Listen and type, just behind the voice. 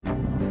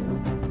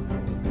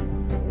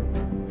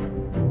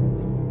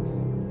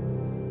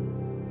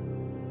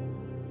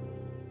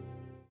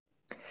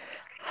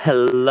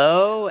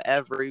Hello,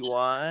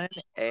 everyone,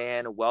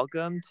 and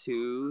welcome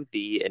to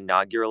the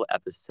inaugural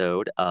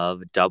episode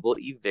of Double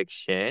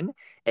Eviction,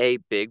 a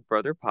Big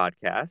Brother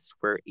podcast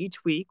where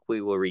each week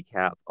we will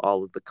recap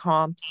all of the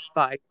comps,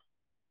 fights,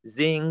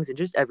 zings, and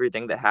just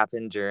everything that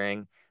happened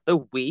during the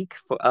week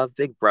of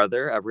Big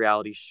Brother, a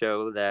reality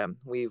show that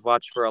we've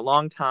watched for a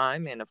long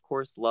time and, of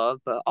course, love,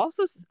 but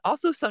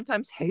also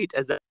sometimes hate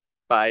as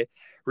by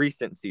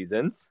recent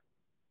seasons.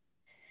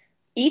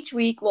 Each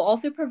week, we'll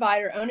also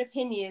provide our own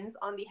opinions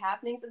on the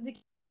happenings of the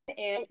game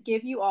and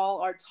give you all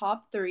our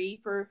top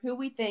three for who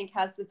we think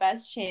has the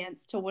best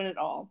chance to win it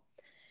all.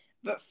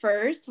 But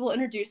first, we'll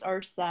introduce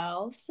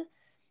ourselves.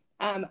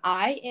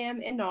 I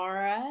am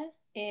Inara,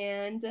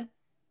 and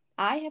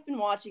I have been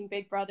watching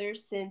Big Brother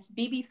since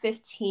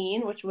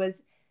BB15, which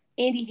was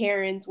Andy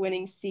Herron's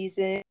winning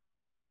season.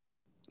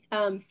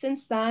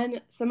 Since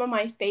then, some of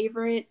my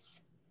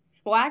favorites,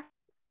 well, actually,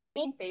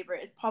 my main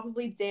favorite is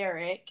probably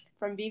Derek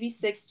from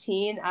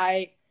BB16.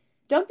 I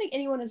don't think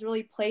anyone has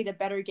really played a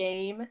better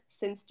game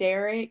since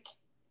Derek.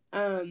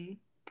 But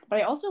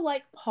I also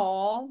like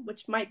Paul,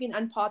 which might be an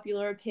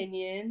unpopular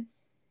opinion.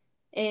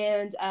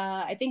 And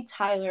I think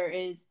Tyler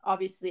is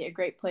obviously a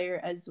great player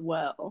as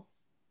well.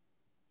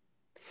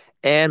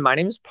 And my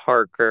name is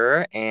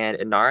Parker, and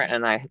Inara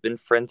and I have been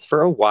friends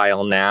for a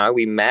while now.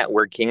 We met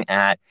working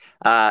at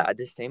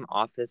the same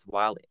office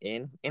while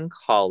in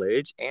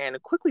college,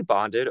 and quickly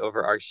bonded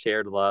over our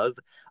shared love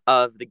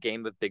of the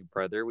game of Big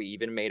Brother. We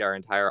even made our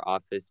entire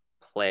office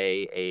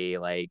play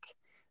a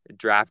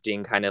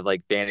drafting kind of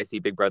like fantasy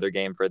Big Brother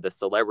game for the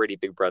Celebrity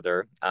Big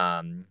Brother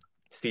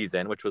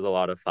season, which was a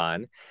lot of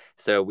fun.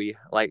 So we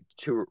like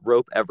to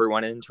rope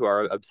everyone into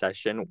our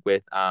obsession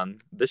with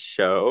the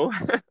show.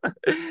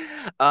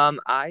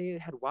 I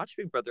had watched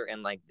Big Brother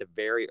in like the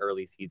very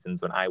early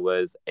seasons when I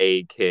was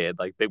a kid,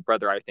 like Big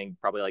Brother, I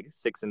think probably like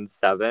 6 and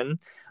 7.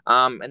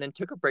 And then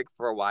took a break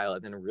for a while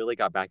and then really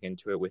got back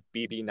into it with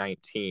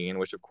BB19,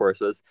 which of course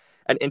was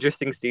an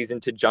interesting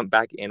season to jump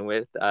back in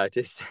with,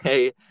 to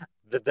say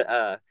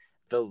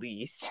the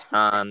least.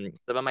 Some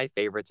of my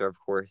favorites are, of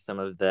course, some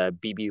of the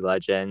BB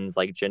legends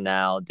like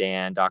Janelle,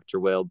 Dan,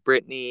 Dr. Will,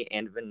 Brittany,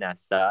 and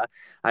Vanessa.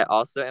 I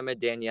also am a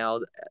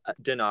Danielle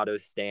Donato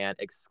stan,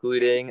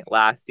 excluding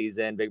last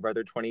season, Big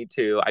Brother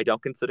 22. I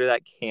don't consider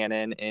that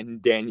canon in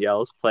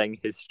Danielle's playing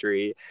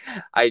history.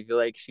 I feel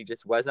like she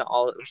wasn't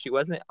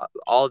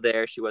all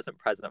there. She wasn't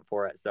present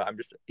for it. So I'm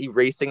just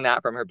erasing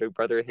that from her Big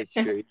Brother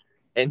history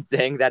and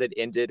saying that it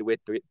ended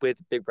with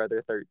Big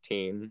Brother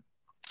 13.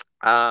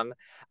 Um,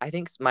 I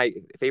think my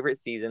favorite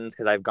seasons,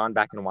 because I've gone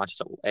back and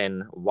watched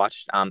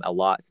a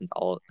lot since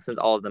all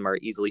of them are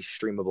easily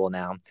streamable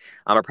now,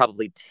 are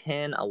probably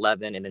 10,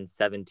 11, and then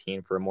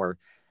 17 for a more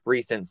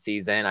recent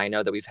season. I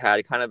know that we've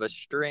had kind of a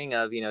string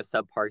of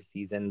subpar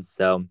seasons,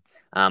 so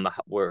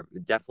we're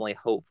definitely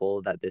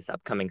hopeful that this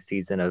upcoming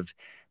season of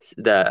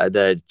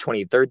the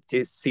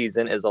 23rd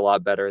season is a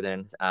lot better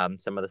than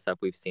some of the stuff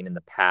we've seen in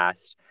the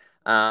past.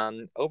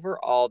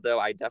 Overall,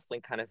 though, I definitely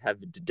kind of have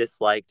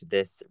disliked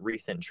this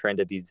recent trend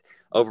of these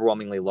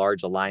overwhelmingly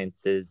large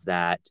alliances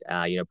that,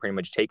 pretty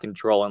much take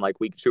control in like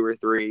week 2 or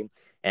 3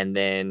 and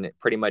then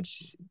pretty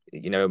much,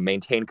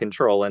 maintain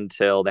control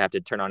until they have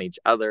to turn on each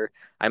other.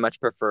 I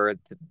much prefer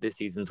the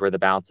seasons where the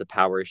balance of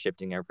power is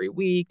shifting every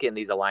week and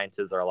these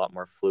alliances are a lot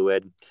more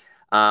fluid.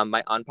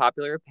 My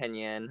unpopular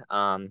opinion,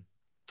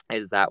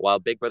 is that while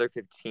Big Brother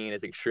 15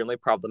 is extremely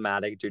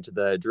problematic due to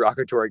the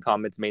derogatory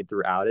comments made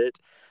throughout it,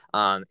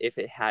 if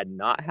it had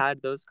not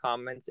had those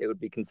comments, it would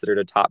be considered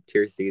a top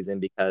tier season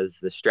because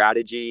the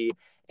strategy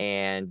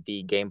and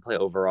the gameplay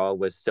overall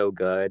was so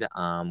good,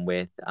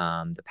 with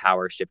the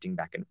power shifting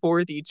back and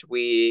forth each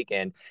week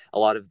and a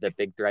lot of the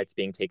big threats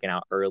being taken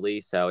out early.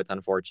 So it's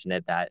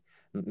unfortunate that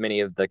many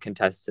of the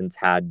contestants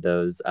had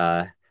those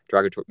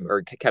derogatory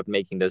or kept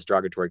making those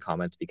derogatory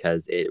comments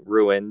because it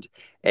ruined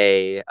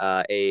a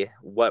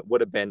what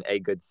would have been a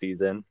good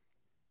season.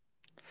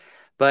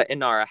 But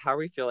Inara, how are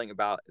we feeling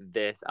about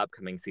this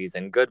upcoming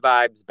season? Good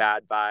vibes,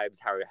 bad vibes?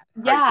 How are you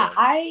Yeah,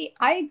 feeling?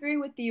 I agree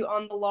with you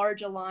on the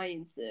large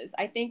alliances.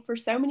 I think for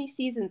so many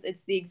seasons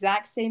it's the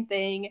exact same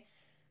thing.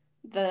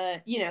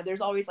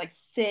 There's always like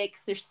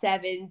six or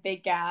seven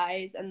big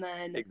guys, and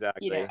then,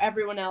 Exactly.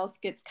 everyone else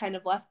gets kind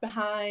of left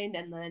behind,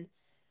 and then,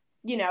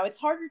 it's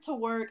harder to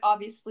work.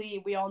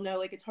 Obviously, we all know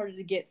like it's harder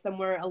to get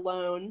somewhere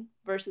alone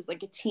versus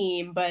like a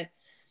team, but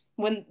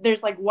when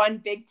there's like one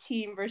big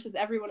team versus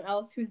everyone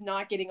else who's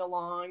not getting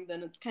along,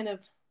 then it's kind of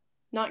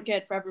not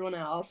good for everyone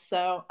else.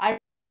 So I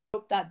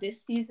hope that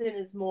this season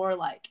is more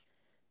like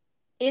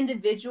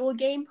individual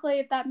gameplay,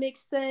 if that makes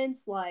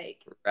sense.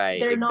 Like Right,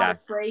 they're not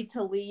exactly. afraid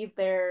to leave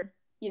their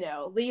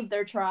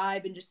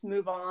tribe and just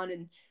move on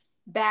and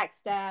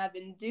backstab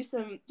and do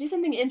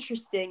something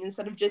interesting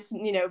instead of just,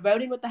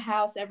 voting with the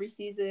house every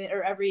season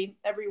or every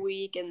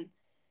week and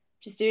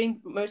just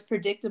doing most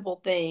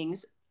predictable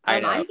things. I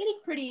I'm know. getting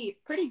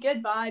pretty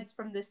good vibes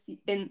from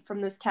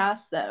this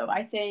cast though.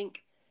 I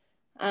think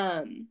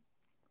um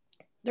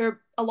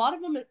a lot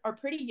of them are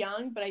pretty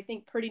young, but I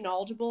think pretty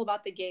knowledgeable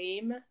about the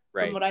game from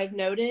Right. what I've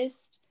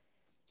noticed.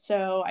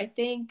 So I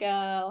think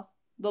they'll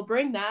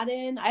bring that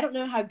in. I don't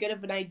know how good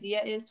of an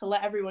idea it is to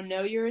let everyone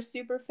know you're a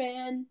super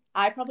fan.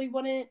 I probably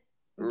wouldn't,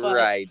 but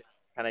Right.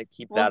 Kind of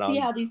keep we'll that see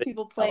on how these the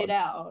people play it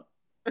down.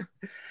 out.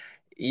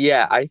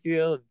 Yeah, I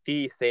feel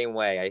the same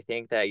way. I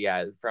think that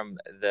yeah, from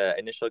the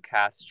initial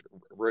cast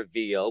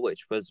reveal,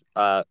 which was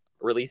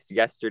released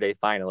yesterday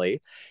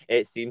finally,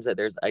 it seems that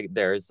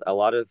there's a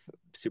lot of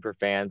super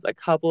fans, a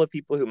couple of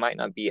people who might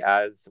not be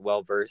as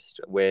well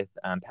versed with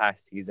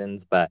past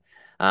seasons, but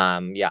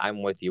yeah,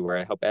 I'm with you where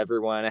I hope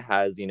everyone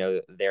has,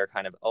 their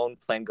kind of own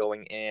plan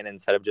going in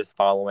instead of just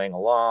following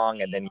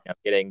along and then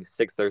getting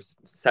sixth or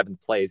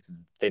seventh place because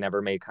they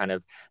never made kind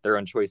of their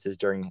own choices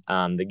during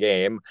the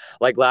game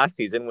like last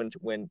season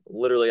when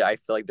literally I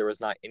feel like there was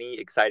not any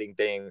exciting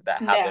thing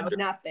that No, happened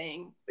during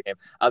nothing. the game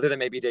other than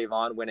maybe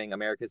Davon winning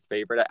America's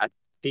favorite at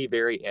the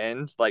very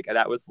end. Like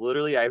that was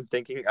literally I'm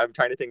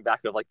trying to think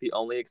back of like the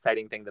only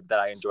exciting thing that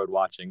I enjoyed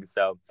watching.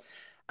 So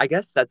I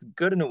guess that's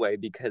good in a way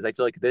because I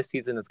feel like this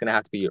season is going to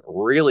have to be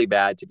really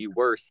bad to be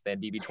worse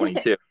than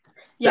BB22.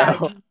 Yeah,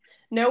 So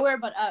nowhere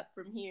but up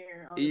from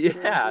here, honestly.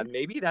 yeah,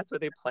 maybe that's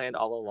what they planned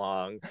all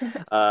along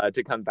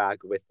to come back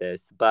with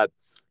this. But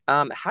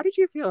how did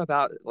you feel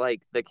about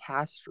like the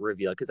cast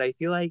reveal? Because I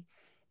feel like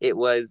it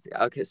was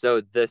okay.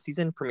 So the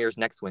season premieres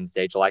next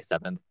Wednesday, July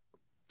 7th,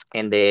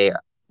 and they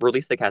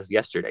released the cast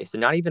yesterday. So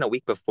not even a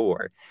week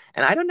before.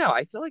 And I don't know.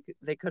 I feel like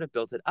they could have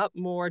built it up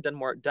more, done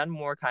more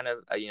kind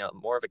of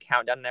more of a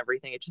countdown and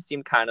everything. It just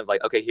seemed kind of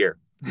like okay, here.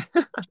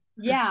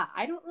 Yeah,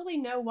 I don't really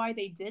know why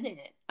they didn't.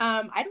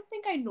 I don't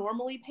think I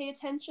normally pay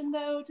attention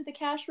though to the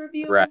cast Right.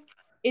 reveals.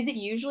 Is it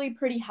usually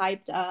pretty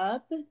hyped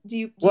up? Do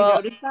you Well,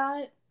 notice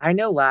that? I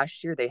know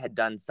last year they had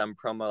done some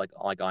promo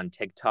like on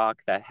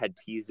TikTok that had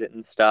teased it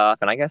and stuff.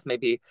 And I guess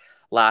maybe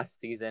last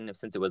season,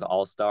 since it was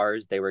All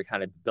Stars, they were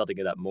kind of building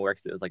it up more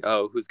because it was like,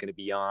 oh, who's going to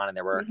be on? And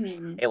there were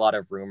Hmm. a lot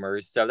of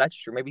rumors. So that's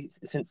true. Maybe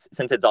since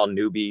it's all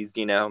newbies,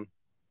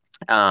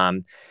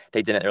 um,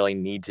 they didn't really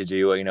need to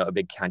do a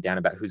big countdown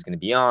about who's going to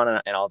be on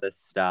and all this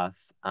stuff.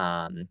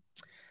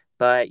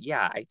 But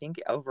yeah, I think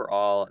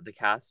overall the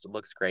cast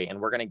looks great, and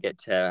we're gonna get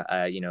to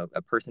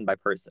a person by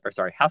person, or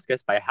sorry, house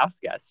guest by house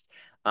guest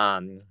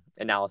um,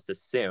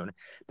 analysis soon.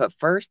 But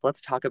first,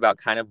 let's talk about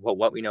kind of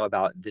what we know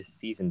about this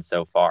season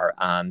so far.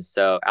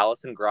 So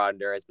Allison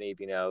Grodner, as many of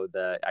you know,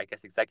 the I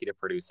guess executive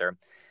producer,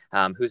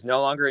 who's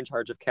no longer in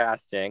charge of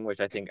casting,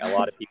 which I think a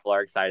lot of people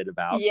are excited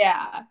about,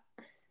 Yeah.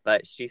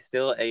 but she's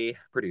still a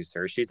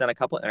producer. She's done a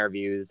couple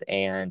interviews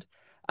and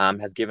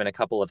has given a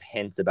couple of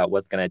hints about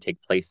what's going to take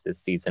place this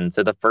season.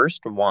 So the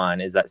first one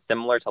is that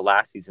similar to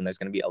last season, there's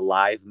going to be a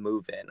live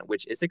move-in,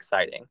 which is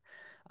exciting.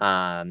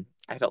 I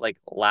felt like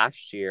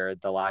last year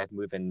the live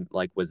move-in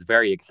like was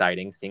very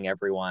exciting, seeing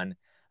everyone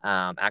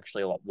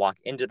actually walk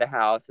into the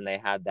house, and they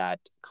had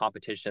that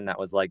competition that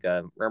was like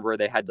remember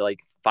they had to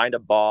like find a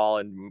ball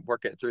and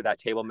work it through that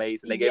table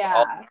maze, and they gave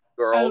all Yeah. Oh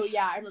girls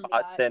yeah, I remember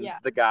spots that. than Yeah.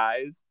 the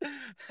guys.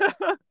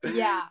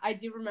 Yeah, I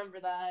do remember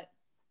that.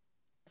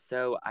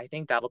 So I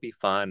think that'll be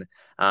fun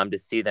to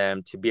see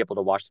them, to be able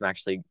to watch them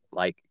actually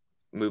like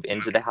move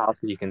into the house,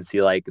 because you can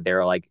see like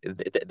their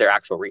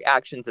actual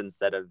reactions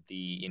instead of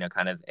the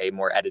kind of a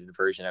more edited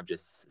version of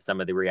just some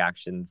of the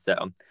reactions.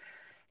 So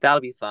that'll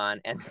be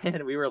fun. And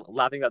then we were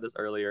laughing about this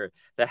earlier.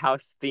 The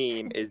house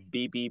theme is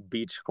BB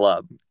Beach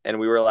Club, and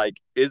we were like,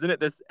 isn't it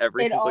this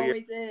every It single year?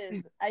 always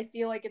is. I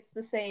feel like it's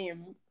the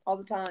same all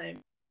the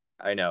time.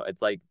 I know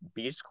it's like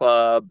beach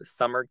club,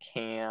 summer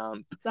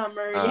camp,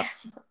 Summer, uh, yeah.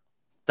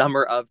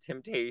 Summer of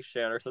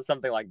Temptation, or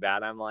something like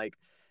that. I'm like,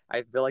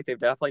 I feel like they've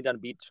definitely done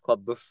beach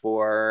club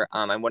before.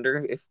 I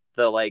wonder if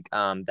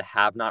the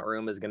have not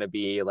room is gonna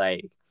be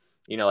like,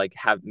 like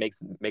have makes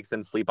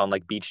them sleep on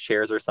like beach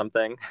chairs or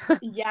something.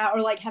 Yeah, or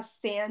like have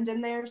sand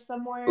in there Ooh,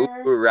 somewhere.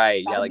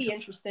 right, That yeah, would like be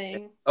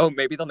interesting. oh,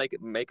 maybe they'll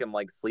make them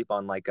like sleep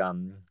on like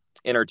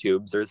inner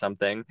tubes or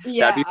something.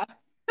 That'd be.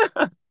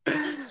 Yeah.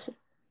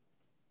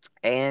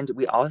 And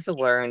we also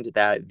learned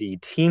that the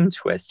team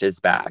twist is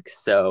back.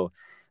 So,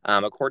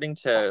 according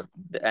to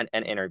an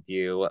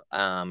interview,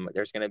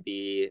 there's going to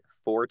be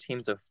 4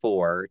 teams of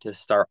 4 to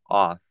start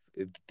off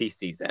the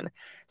season.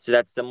 So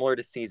that's similar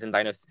to seasons.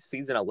 I know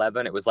season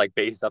 11, it was like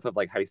based off of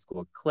like high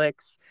school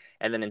cliques.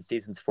 And then in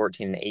seasons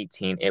 14 and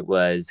 18, it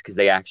was because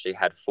they actually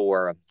had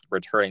 4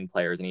 returning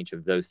players in each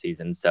of those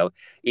seasons. So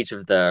each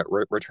of the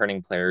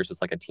returning players was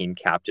like a team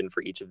captain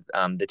for each of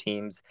the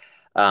teams.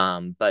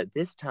 But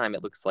this time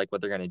it looks like what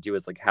they're going to do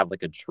is like have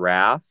like a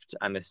draft,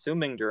 I'm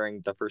assuming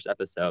during the first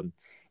episode,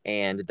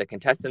 and the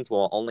contestants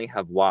will only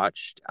have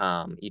watched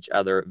each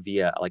other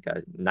via like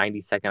a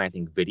 90-second, I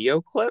think,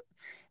 video clip,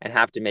 and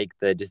have to make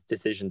the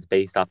decisions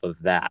based off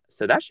of that.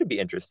 So that should be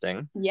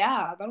interesting.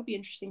 Yeah, that'll be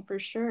interesting for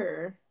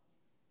sure.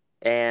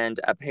 And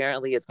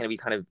apparently it's going to be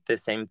kind of the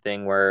same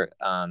thing where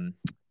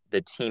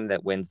the team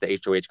that wins the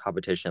HOH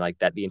competition, like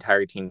that, the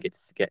entire team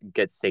gets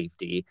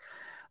safety.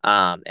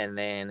 And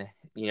then,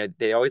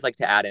 they always like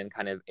to add in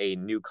kind of a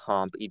new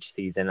comp each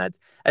season that's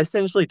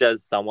essentially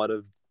does somewhat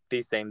of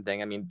the same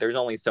thing. I mean, there's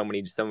only so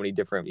many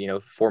different,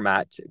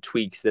 format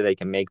tweaks that they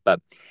can make, but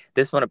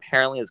this one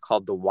apparently is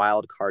called the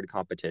wild card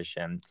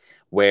competition,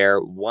 where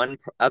one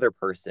other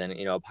person,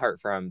 apart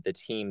from the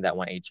team that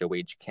won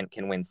HOH,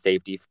 can win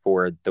safety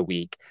for the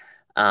week.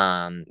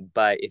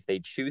 But if they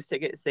choose to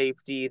get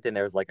safety, then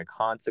there's like a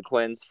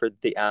consequence for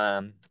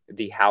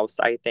the house,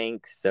 I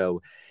think.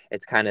 So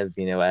it's kind of,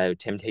 a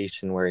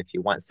temptation where if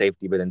you want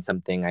safety, but then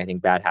something I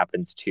think bad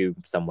happens to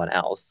someone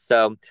else.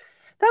 So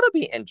that'll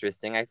be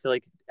interesting. I feel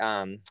like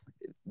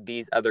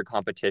these other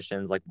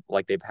competitions,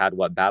 like they've had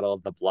what Battle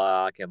of the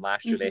Block, and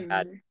last year they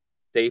had Mm-hmm.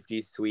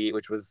 Safety Suite,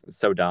 which was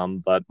so dumb,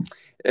 but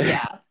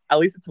Yeah. at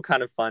least it's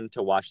kind of fun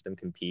to watch them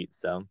compete.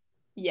 So,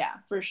 Yeah,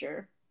 for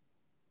sure.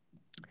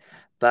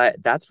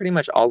 but that's pretty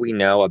much all we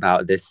know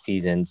about this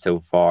season so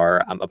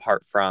far,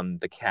 apart from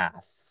the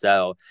cast.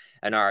 So,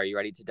 Anara, are you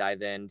ready to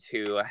dive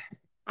into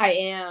I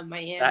am.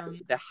 I that am.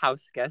 the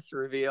house guest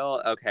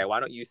reveal? Okay, why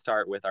don't you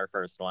start with our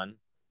first one?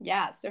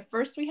 Yeah. So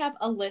first we have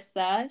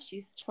Alyssa.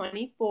 She's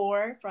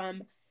 24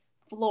 from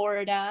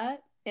Florida,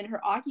 and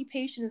her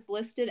occupation is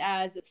listed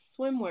as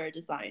swimwear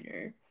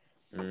designer.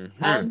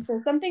 Mm-hmm. So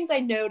some things I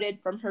noted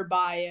from her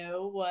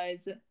bio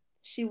was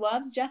she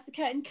loves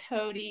Jessica and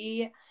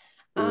Cody.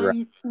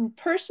 Right.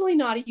 Personally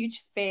not a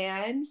huge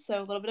fan, so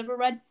a little bit of a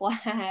red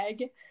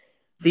flag.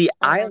 See,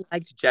 I Um,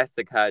 liked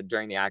Jessica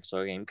during the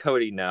actual game.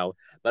 Cody, no.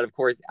 But of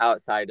course,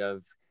 outside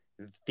of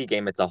the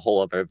game, it's a whole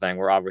other thing.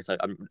 Where obviously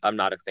I'm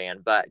not a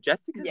fan. But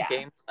Jessica's yeah,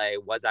 gameplay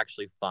was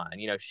actually fun.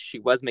 She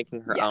was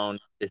making her yeah, own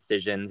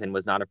decisions and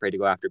was not afraid to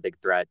go after big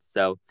threats.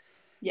 So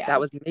yeah. that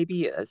was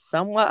maybe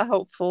somewhat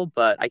hopeful,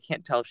 but I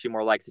can't tell if she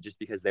more likes it just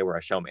because they were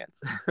a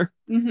showmance.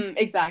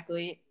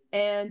 Exactly.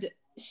 And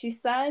she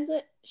says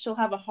she'll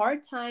have a hard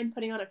time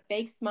putting on a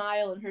fake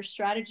smile, and her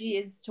strategy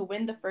is to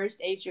win the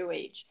first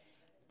HOH.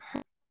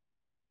 I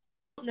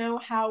don't know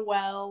how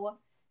well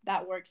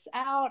that works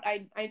out.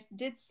 I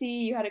did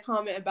see you had a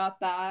comment about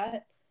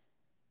that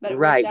it worked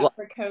Right. Well, out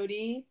for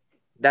Cody.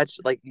 that's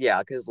like, yeah,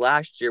 because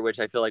last year, which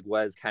I feel like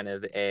was kind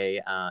of a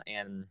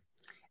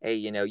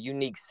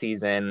unique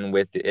season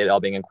with it all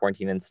being in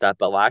quarantine and stuff.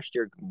 But last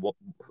year,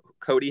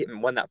 Cody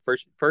won that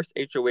first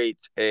HOH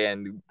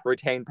and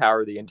retained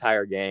power the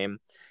entire game.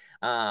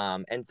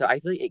 And so I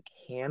feel like it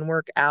can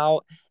work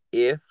out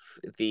if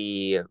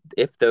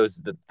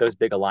those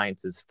big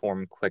alliances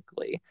form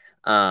quickly.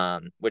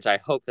 Which I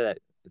hope that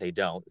they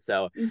don't.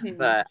 So, Mm-hmm.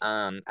 but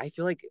I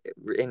feel like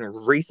in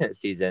recent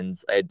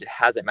seasons it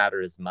hasn't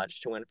mattered as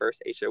much to win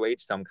first HOH.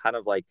 So I'm kind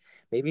of like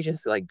maybe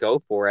just like go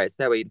for it. So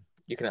that way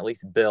you can at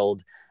least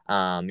build,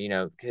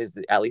 because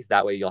at least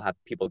that way you'll have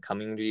people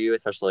coming to you,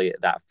 especially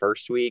that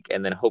first week,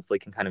 and then hopefully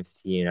can kind of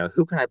see,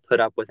 who can I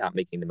put up without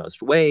making the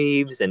most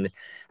waves. And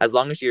as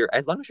long as you're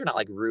not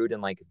like rude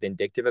and like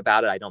vindictive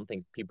about it, I don't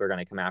think people are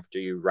gonna come after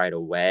you right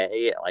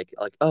away. Like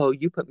oh,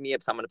 you put me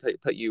up, so I'm gonna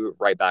put you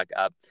right back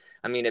up.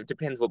 I mean, it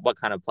depends what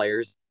kind of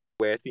players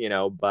with,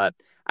 but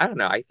I don't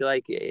know. I feel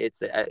like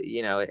it's, I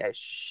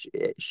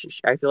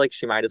feel like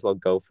she might as well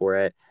go for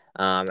it,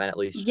 and at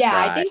least Yeah,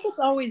 I try. think it's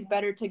always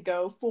better to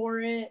go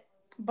for it.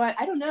 But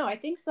I don't know. I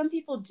think some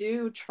people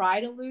do try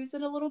to lose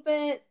it a little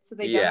bit so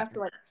they don't Yeah, have to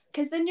like,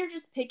 because then you're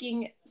just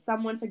picking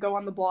someone to go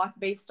on the block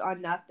based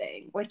on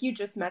nothing. Like you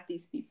just met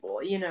these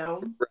people, you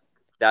know?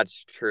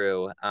 that's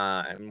true.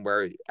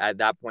 Where at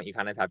that point you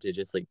kind of have to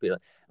just like be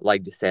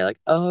like to say like,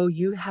 oh,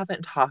 you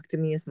haven't talked to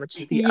me as much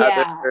as the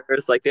others. Yeah.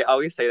 Like they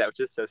always say that, which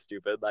is so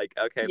stupid. Like,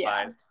 okay, Yeah.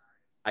 fine,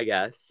 I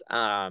guess.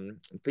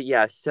 But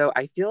yeah, so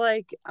I feel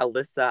like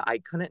Alyssa, I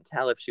couldn't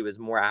tell if she was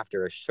more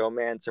after a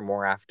showmance or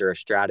more after a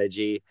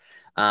strategy.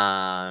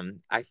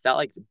 I felt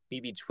like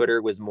BB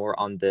Twitter was more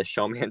on the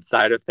showmance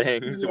side of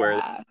things, where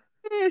Yeah.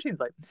 she's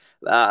like,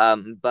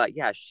 but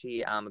yeah,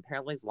 she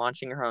apparently is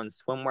launching her own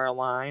swimwear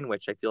line,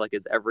 which I feel like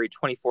is every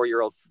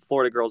 24-year-old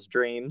Florida girl's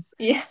dreams.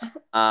 Yeah.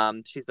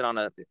 She's been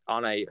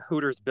on a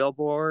Hooters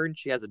billboard.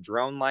 She has a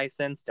drone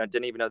license.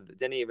 Didn't even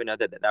know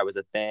that was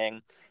a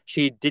thing.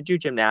 She did do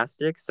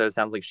gymnastics, so it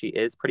sounds like she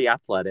is pretty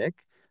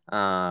athletic.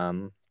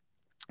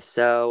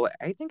 So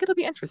I think it'll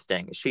be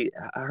interesting.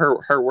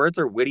 Her words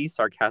are witty,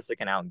 sarcastic,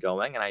 and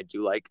outgoing, and I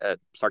do like a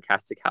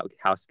sarcastic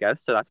house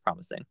guest, so that's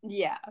promising.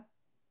 Yeah.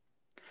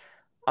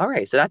 All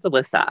right, so that's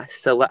Alyssa.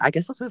 So I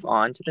guess let's move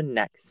on to the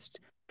next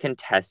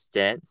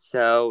contestant.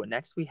 So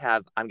next we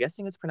have, I'm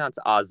guessing it's pronounced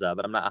Azza,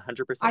 but I'm not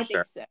 100% I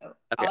sure. think so.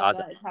 Okay, Azza.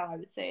 Ozza is how I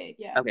would say it.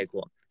 Yeah. Okay,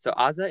 cool. So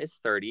Azza is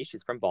 30.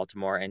 She's from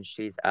Baltimore, and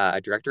she's a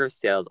director of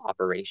sales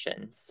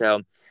operations.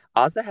 So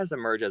Azza has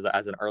emerged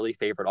as an early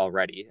favorite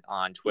already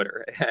on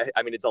Twitter.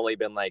 I mean, it's only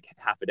been like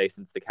half a day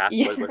since the cast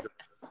Yeah. was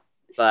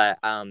but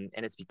and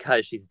it's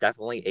because she's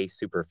definitely a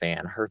super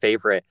fan. Her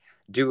favorite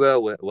duo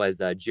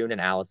was June and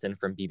Allison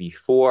from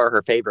BB4.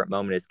 Her favorite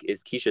moment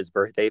is Keisha's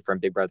birthday from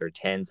Big Brother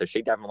 10. So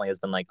she definitely has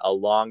been like a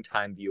long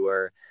time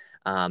viewer,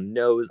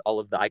 knows all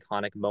of the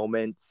iconic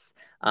moments,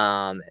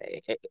 and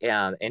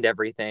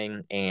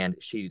everything. And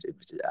she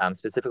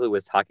specifically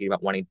was talking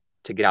about wanting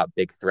to get out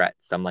big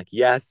threats. So I'm like,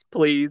 yes,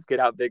 please get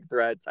out big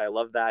threats. I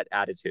love that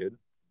attitude.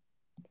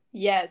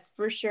 Yes,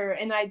 for sure.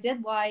 And I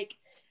did like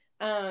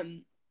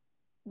um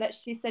that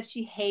she said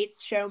she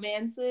hates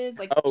showmances.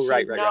 Like, Oh, she right,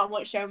 does right, right. not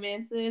want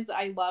showmances.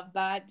 I love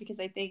that because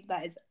I think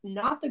that is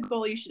not the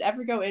goal you should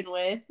ever go in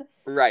with.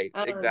 Right,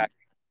 Um, exactly.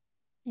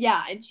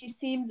 yeah, and she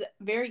seems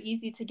very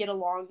easy to get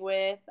along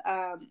with.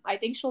 I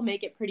think she'll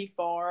make it pretty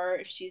far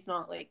if she's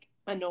not like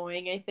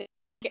annoying. I think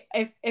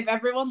if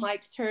everyone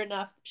likes her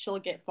enough, she'll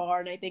get far,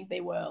 and I think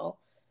they will.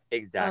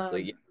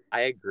 Exactly. Yeah, Um, I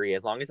agree.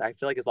 As long as I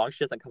feel like as long as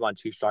she doesn't come on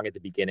too strong at the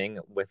beginning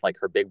with like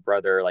her big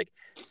brother like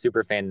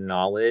super fan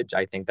knowledge,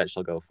 I think that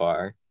she'll go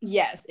far.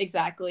 yes,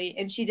 exactly.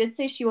 And she did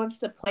say she wants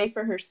to play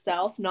for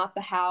herself, not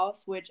the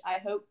house, which I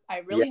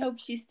Yeah, really hope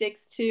she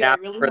sticks to. I down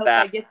really for hope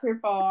that. that gets her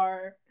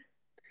far.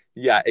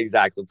 Yeah,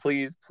 exactly.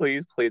 Please,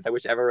 please, please. I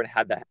wish everyone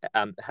had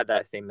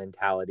that same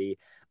mentality.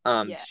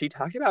 Yeah. She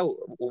talked about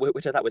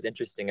which I thought was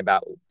interesting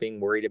about being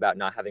worried about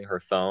not having her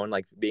phone,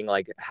 like being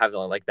like having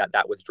like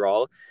that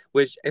withdrawal.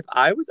 Which if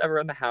I was ever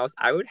in the house,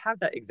 I would have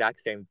that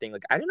exact same thing.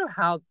 Like I don't know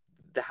how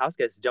the house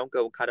guests don't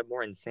go kind of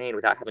more insane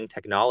without having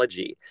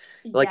technology.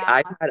 Like Yeah.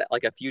 I've had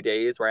like a few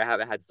days where I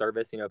haven't had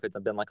service, you know, if it's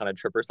been like on a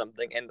trip or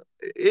something, and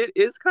it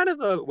is kind of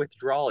a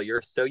withdrawal.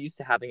 You're so used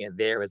to having it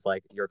there as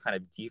like your kind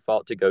of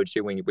default to go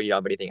to when you don't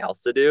have anything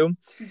else to do.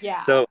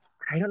 Yeah. So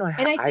I don't know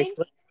how And I I think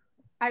feel.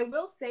 I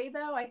will say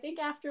though, I think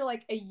after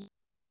like a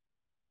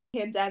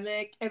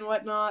pandemic and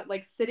whatnot,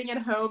 like sitting at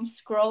home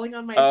scrolling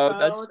on my Oh,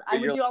 that's phone, I true.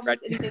 would You're do like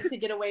almost ready. anything to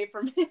get away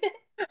from it.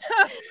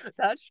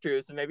 That's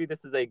true. So maybe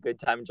this is a good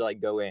time to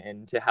like go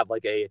in to have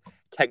like a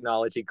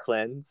technology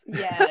cleanse.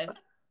 Yes,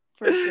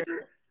 for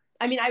sure.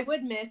 I mean, I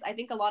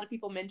think a lot of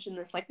people mention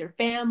this, like their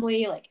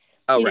family, like,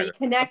 Oh, you right, right.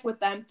 connect with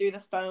them through the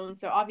phone.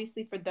 So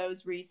obviously, for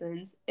those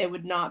reasons, it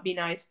would not be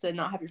nice to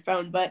not have your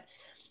phone. But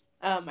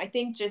I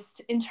think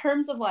just in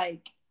terms of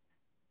like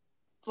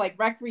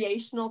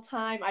recreational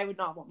time, I would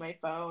not want my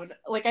phone.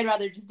 Like, I'd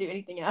rather just do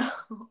anything else.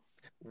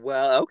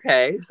 Well,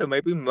 okay. So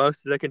maybe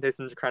most of the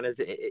contestants are kind of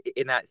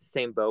in that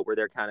same boat where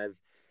they're kind of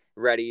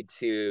ready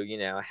to, you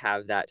know,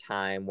 have that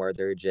time where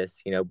they're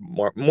just, you know,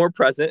 more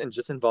present and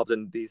just involved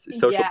in these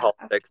social Yeah,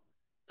 politics.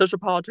 Social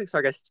politics are,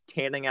 I guess,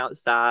 tanning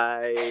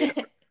outside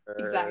or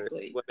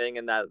exactly. swimming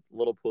in that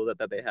little pool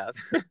that they have.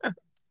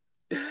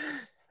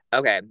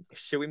 Okay,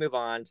 should we move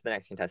on to the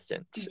next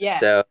contestant? So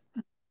Yes.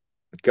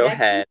 go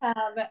ahead.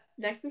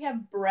 Next we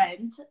have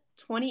Brent,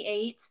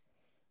 28,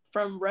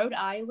 from Rhode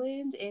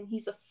Island, and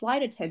he's a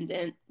flight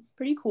attendant.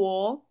 Pretty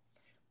cool.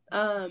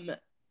 Um,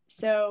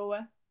 so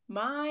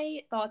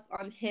my thoughts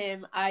on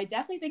him, I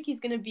definitely think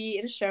he's gonna be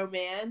in a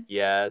showman's.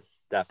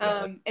 Yes,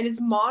 definitely. And his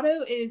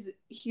motto is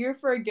 "Here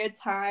for a good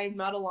time,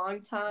 not a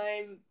long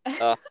time."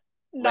 Oh,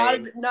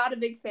 lame, Not a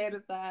big fan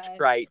of that.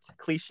 trite,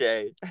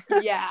 cliche.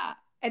 Yeah,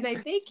 and I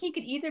think he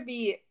could either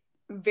be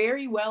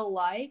very well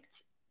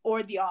liked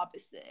or the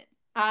opposite.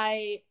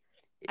 I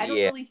don't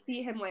Yeah, really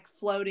see him like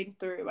floating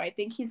through. I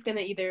think he's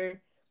gonna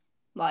either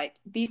like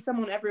be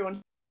someone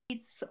everyone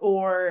hates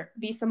or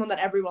be someone that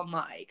everyone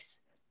likes.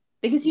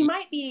 Because he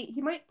might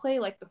play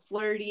like the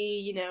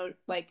flirty,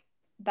 like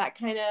that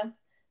kind of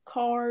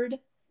card.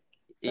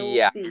 So we'll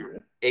yeah. see.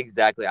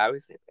 Exactly. I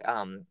was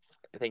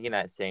thinking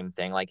that same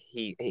thing. Like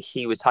he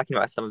was talking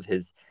about some of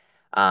his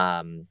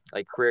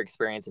like career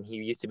experience, and he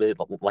used to be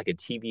like a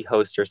TV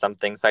host or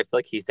something. So I feel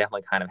like he's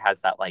definitely kind of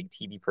has that like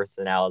TV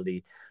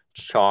personality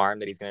charm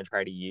that he's going to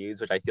try to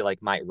use, which I feel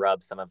like might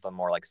rub some of the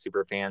more like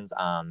super fans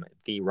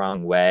the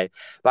wrong way.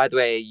 By the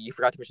way, you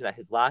forgot to mention that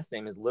his last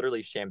name is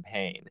literally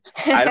Champagne.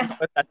 I don't know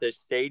if that's a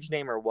stage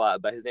name or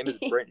what, but his name is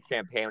Brent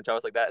Champagne, which I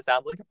was like, that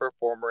sounds like a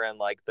performer in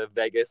like the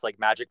Vegas like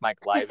Magic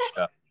Mike live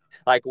show.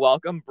 Like,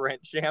 welcome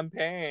Brent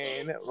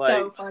Champagne. So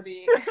Like,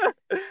 funny.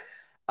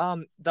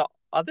 the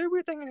other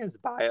weird thing in his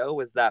bio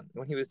was that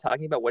when he was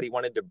talking about what he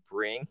wanted to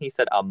bring, he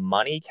said a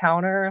money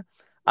counter.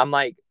 I'm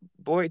like,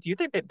 boy, do you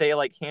think that they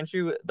like hand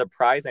you the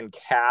prize in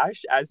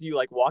cash as you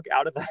like walk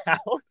out of the house?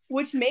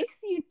 Which makes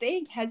you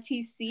think, has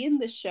he seen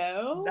the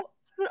show?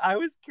 I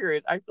was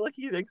curious. I feel like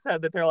he thinks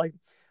that they're like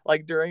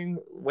during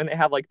when they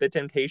have like the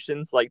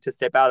temptations like to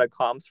step out of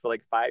comps for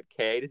like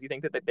 5K. Does he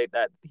think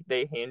that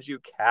they hand you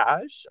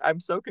cash? I'm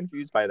so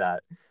confused by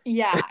that.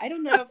 Yeah, I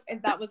don't know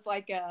if that was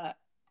like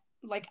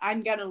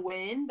I'm gonna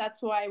win.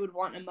 That's why I would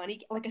want a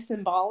money, like a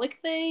symbolic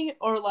thing,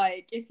 or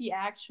like if he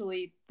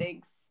actually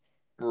thinks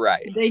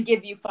Right. they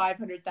give you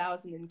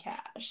 500,000 in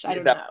cash. I Yeah,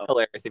 don't that's know.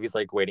 hilarious if he's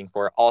like waiting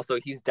for it. Also,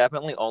 he's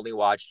definitely only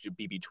watched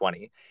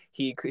BB20.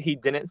 He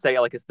didn't say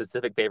like a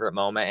specific favorite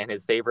moment, and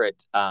his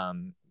favorite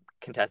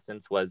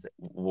contestants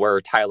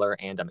were Tyler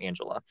and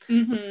Angela. So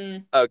Mm-hmm.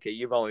 okay,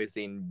 you've only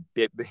seen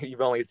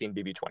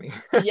BB20.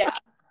 Yeah,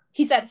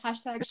 he said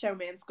hashtag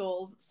showman's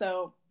goals.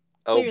 So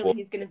Oh boy, clearly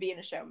he's gonna be in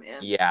a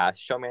showman's. yeah,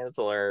 showman's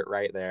alert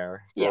right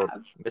there Yeah.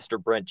 for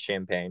Mr. Brent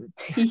Champagne.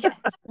 Yes,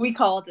 we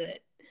called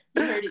it.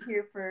 You heard it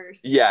here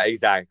first. Yeah,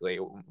 exactly.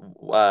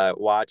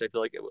 Watch. I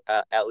feel like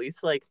at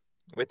least like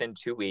within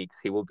 2 weeks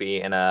he will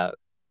be in a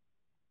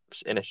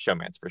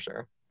showman's for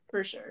sure.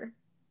 For sure.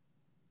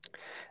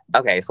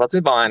 Okay, so let's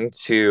move on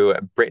to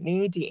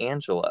Brittany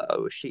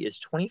D'Angelo. She is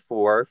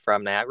 24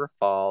 from Niagara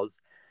Falls,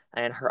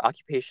 and her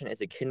occupation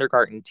is a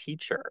kindergarten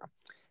teacher.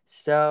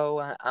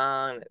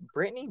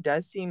 Brittany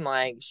does seem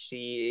like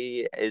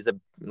she is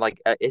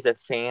a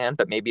fan,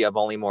 but maybe of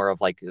only more of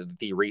like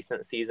the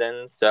recent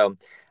seasons. So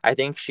I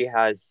think she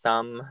has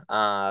some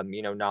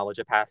knowledge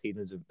of past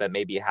seasons, but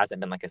maybe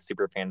hasn't been like a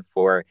super fan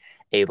for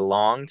a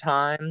long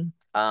time.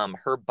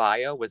 Her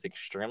bio was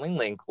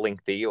extremely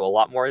lengthy, a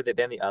lot more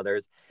than the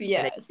others, and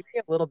it Yes. gave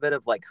me a little bit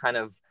of like kind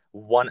of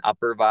one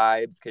upper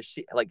vibes because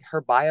she like her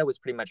bio was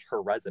pretty much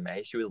her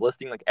resume. She was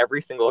listing like every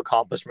single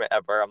accomplishment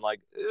ever. I'm like,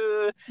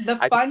 ugh. The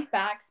I fun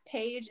facts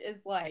page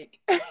is like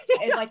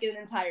it's like an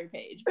entire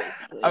page I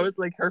basically. was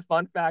like, her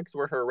fun facts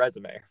were her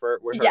resume for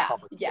were her Yeah,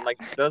 accomplishments. I'm yeah.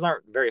 like, those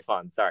aren't very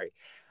fun. Sorry.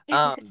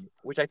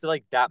 Which I feel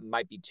like that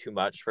might be too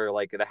much for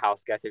like the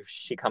house guest if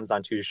she comes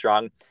on too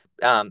strong.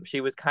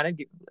 She was kind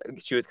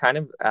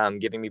of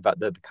giving me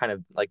the kind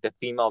of like the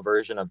female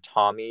version of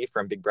Tommy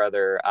from Big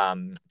Brother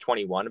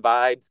 21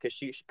 vibes because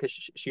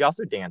she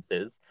also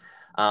dances.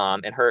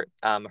 And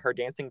her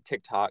dancing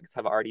TikToks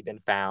have already been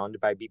found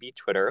by BB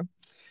Twitter.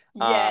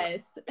 Um,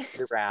 Yes.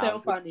 So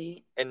Around,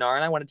 funny. and Nara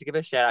and I wanted to give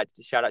a shout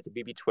out to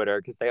BB Twitter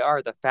because they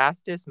are the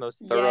fastest,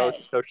 most thorough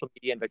Yes. social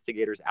media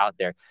investigators out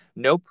there.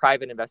 No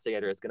private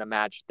investigator is going to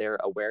match their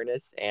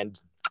awareness and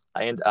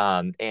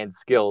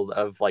skills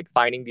of like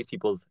finding these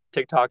people's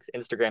TikToks,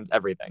 Instagrams,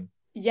 everything.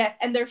 Yes,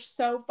 and they're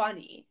so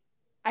funny.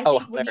 I Oh,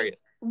 think when you hilarious!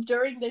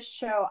 during this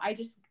show, I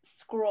just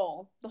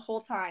scroll the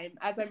whole time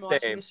as I'm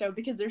watching the Same. show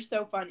because they're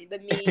so funny. The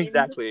memes.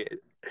 Exactly.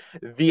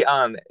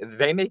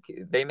 They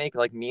make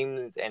like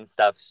memes and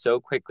stuff so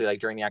quickly like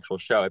during the actual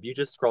show. If you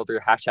just scroll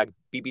through hashtag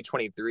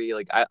BB23,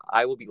 like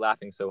I will be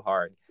laughing so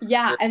hard.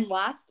 Yeah, They're and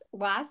last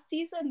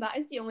season, that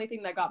is the only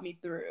thing that got me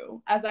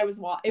through as I was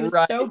watching. It was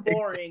right. so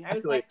boring. I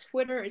was Exactly. like,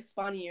 Twitter is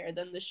funnier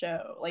than the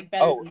show, like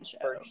better Oh, than the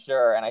for show.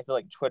 sure. And I feel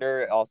like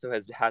Twitter also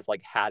has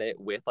like had it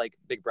with like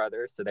Big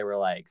Brother, so they were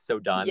like so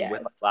done with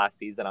like Yes, last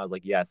season. I was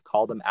like, yes,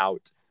 call them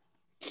out.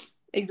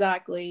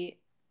 exactly.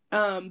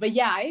 But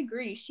yeah, I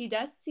agree. She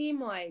does seem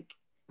like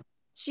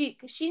she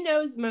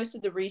knows most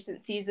of the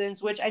recent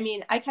seasons, which I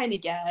mean, I kind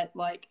of get.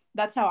 Like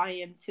that's how I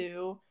am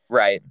too.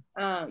 Right.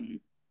 Um,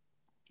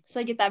 so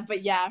I get that.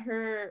 But yeah,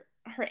 her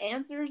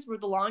answers were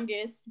the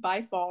longest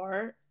by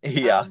far.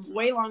 Yeah.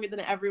 Way longer than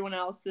everyone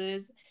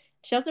else's.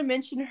 She also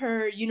mentioned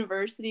her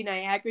university,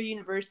 Niagara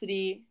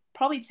University,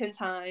 probably 10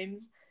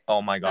 times.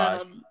 Oh my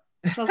gosh.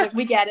 So I was like,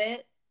 we get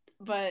it.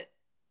 But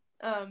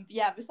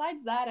yeah,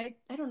 besides that,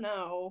 I don't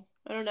know.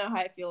 I don't know how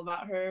I feel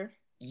about her.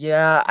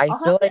 Yeah, I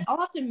feel like I'll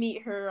have to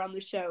meet her on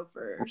the show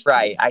first to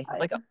right. I feel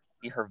like decide.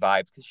 I'll see her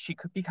vibes because she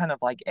could be kind of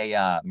like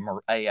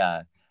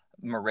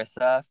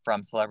Marissa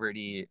from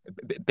Celebrity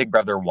Big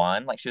Brother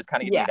One. Like she was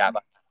kind of giving me Yeah. that.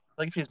 But I feel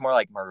like if she's more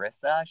like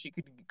Marissa, she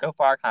could go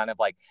far. Kind of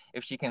like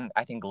if she can,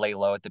 I think lay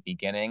low at the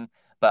beginning.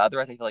 But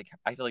otherwise, I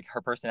feel like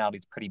her personality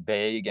is pretty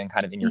big and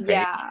kind of in your face.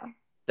 Yeah.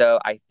 So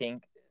I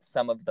think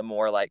some of the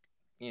more like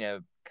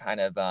kind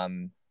of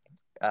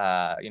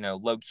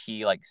low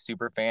key like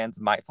super fans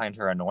might find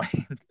her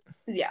annoying.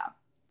 Yeah,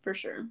 for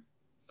sure.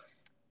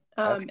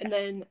 Okay. And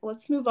then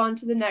let's move on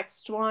to the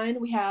next one.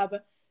 We have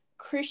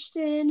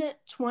Christian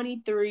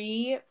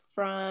 23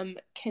 from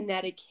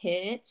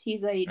Connecticut.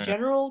 He's a Mm.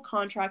 general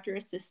contractor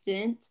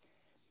assistant.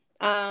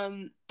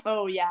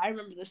 Oh yeah, I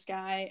remember this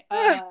guy.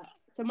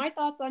 So my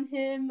thoughts on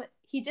him,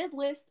 he did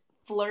list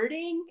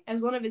flirting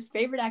as one of his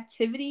favorite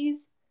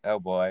activities. Oh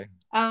boy.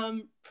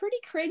 Pretty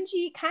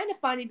cringy, kind of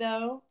funny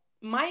though.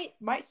 Might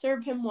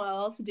serve him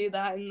well to do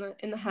that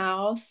in the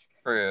house.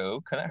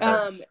 True. Couldn't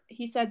hurt.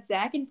 He said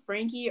Zach and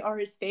Frankie are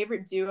his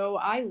favorite duo.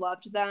 I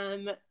loved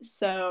them,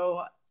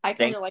 so I kind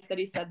Thank. of like that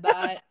he said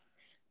that.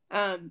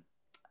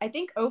 I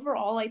think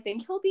overall, I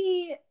think he'll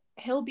be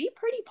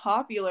pretty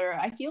popular.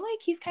 I feel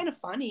like he's kind of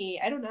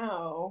funny. I don't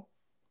know.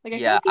 Like I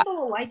feel Yeah. like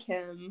people will like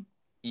him.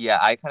 Yeah.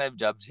 I kind of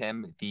dubbed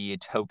him the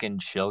token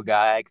chill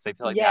guy because I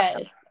feel like you have to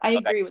have Yes, I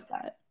a guy agree with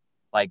that.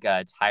 like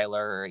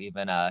Tyler or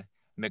even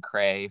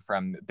McRae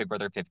from Big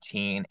Brother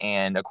 15,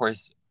 and of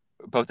course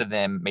both of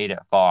them made it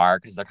far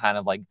because they're kind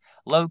of like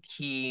low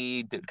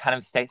key, kind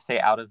of stay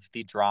out of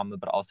the drama,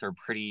 but also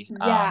pretty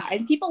Yeah,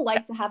 and people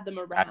like to have them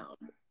around.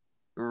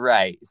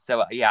 right.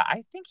 So yeah,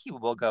 I think he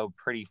will go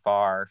pretty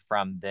far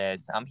from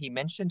this. He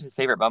mentioned his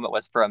favorite moment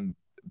was from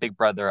Big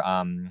Brother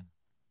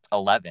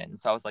 11.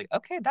 So I was like,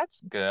 okay,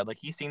 that's good. Like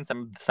he's seen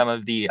some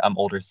of the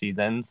older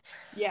seasons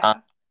um Yeah,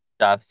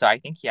 stuff. So I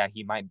think yeah,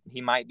 he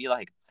might be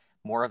like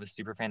more of a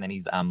super fan than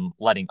he's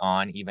letting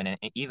on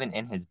even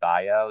in his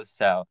bio.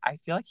 So I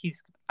feel like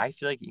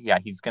yeah,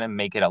 he's gonna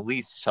make it at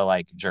least to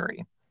like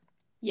jury.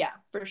 yeah,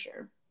 for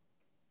sure.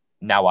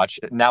 Now watch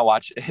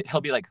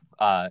he'll be like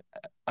a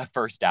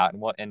first out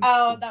and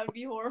Oh, that would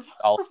be horrible.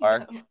 all of our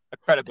No.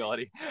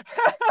 credibility.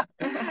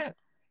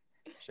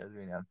 Shows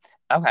me now.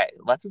 Okay,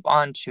 let's move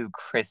on to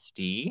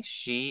Christy.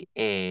 She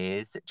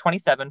is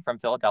 27 from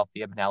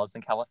Philadelphia, but now lives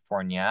in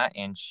California,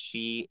 and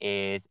she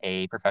is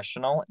a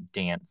professional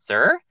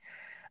dancer.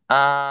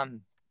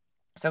 Um,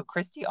 so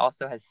Christy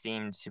also has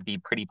seemed to be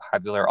pretty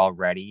popular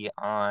already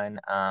on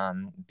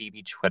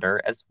BB Twitter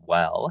as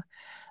well.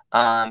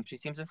 She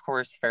seems, of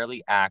course,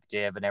 fairly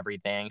active and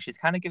everything. She's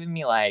kind of giving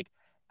me like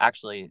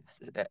actually,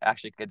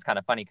 actually, it's kind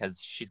of funny because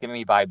she's giving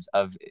me vibes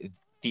of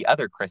the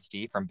other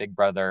Christy from Big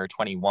Brother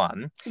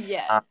 21.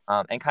 Yes.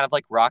 And kind of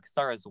like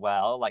Rockstar as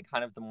well, like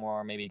kind of the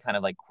more maybe kind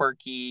of like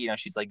quirky,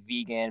 she's like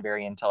vegan,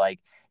 very into like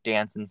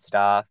dance and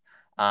stuff.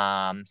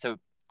 So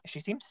she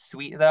seems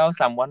sweet though,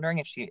 so I'm wondering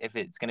if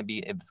it's gonna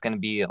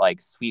be like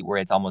sweet where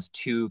it's almost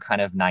too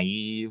kind of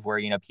naive, where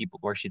people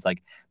where she's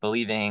like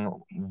believing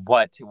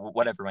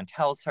what everyone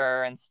tells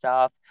her and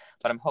stuff.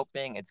 But I'm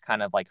hoping it's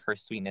kind of like her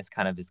sweetness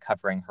kind of is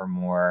covering her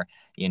more,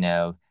 you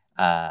know,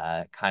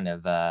 kind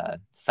of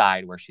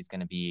side where she's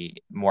going to be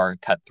more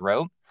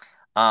cutthroat.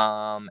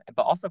 But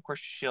also, of course,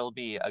 she'll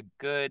be a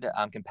good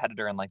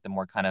competitor in like the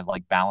more kind of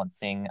like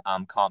balancing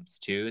comps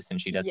too,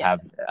 since she does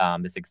Yes.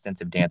 have this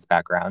extensive dance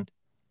background.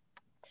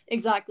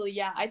 Exactly.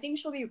 Yeah. I think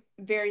she'll be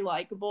very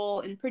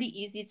likable and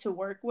pretty easy to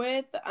work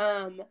with.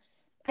 I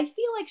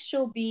feel like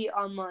she'll be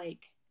on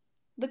like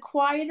the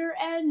quieter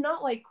end,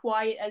 not like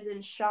quiet as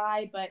in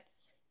shy, but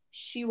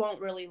she won't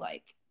really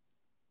like,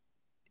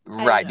 I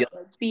don't Right. know,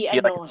 like be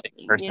Be like a annoying, big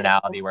you know?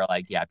 personality where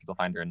like, yeah, people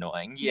find her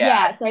annoying. Yeah.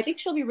 Yeah, so I think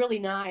she'll be really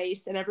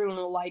nice and everyone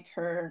will like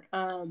her.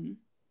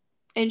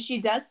 And she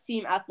does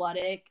seem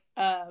athletic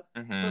for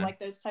Mm-hmm. like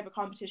those type of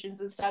competitions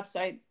and stuff. So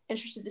I'm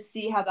interested to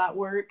see how that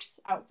works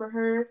out for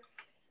her.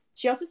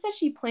 She also said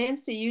she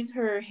plans to use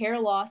her hair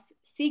loss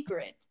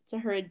secret to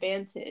her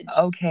advantage.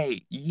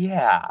 Okay.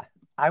 Yeah.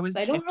 I So I was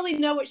don't really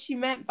know what she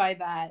meant by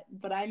that,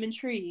 but I'm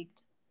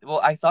intrigued. Well,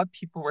 I saw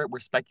people were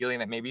speculating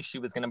that maybe she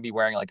was gonna be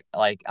wearing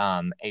like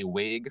a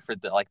wig for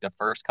the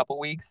first couple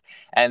weeks,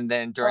 and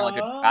then during like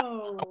a draft,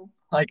 Oh,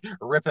 like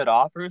rip it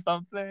off or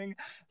something.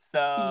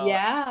 So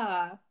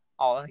yeah.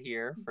 all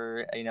here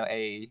for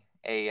a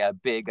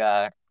big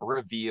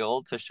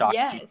reveal to shock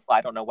people. Yes.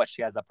 I don't know what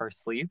she has up her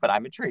sleeve, but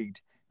I'm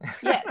intrigued.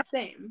 Yeah,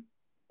 same.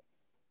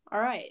 All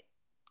right.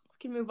 We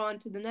can move on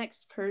to the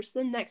next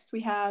person. Next,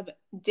 we have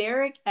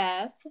Derek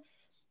F.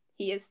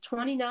 He is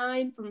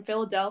 29 from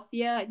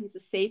Philadelphia and he's a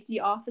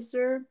safety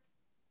officer.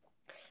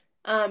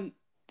 Um,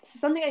 so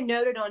something I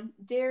noted on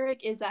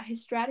Derek is that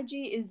his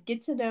strategy is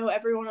get to know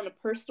everyone on a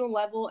personal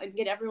level and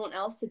get everyone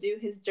else to do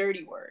his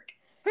dirty work.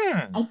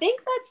 Hmm. I think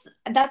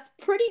that's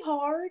pretty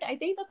hard. I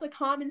think that's a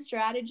common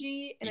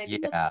strategy, and I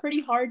think that's Yeah.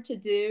 pretty hard to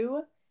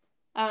do.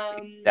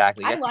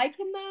 Exactly. I Yes. like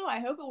him though. I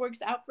hope it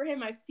works out for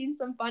him. I've seen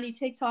some funny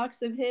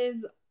TikToks of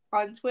his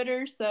on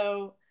Twitter,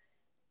 so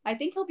I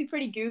think he'll be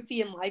pretty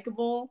goofy and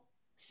likable.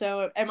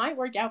 So it might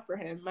work out for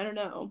him. I don't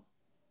know.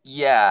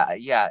 Yeah,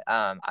 yeah,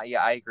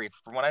 I agree.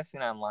 From what I've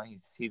seen online, he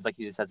seems like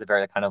he just has a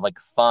very kind of like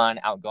fun,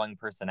 outgoing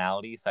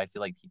personality. So I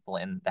feel like people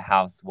in the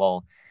house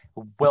will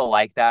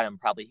like that, and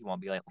probably he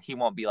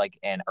won't be like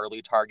an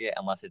early target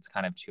unless it's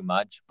kind of too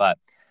much. But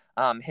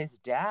his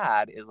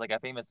dad is like a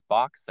famous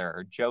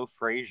boxer, Joe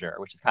Frazier,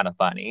 which is kind of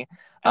funny.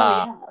 Oh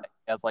Um,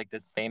 yeah. as like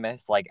this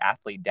famous like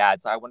athlete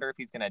dad. So I wonder if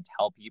he's gonna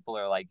tell people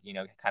or like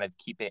kind of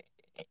keep it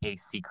a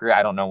secret.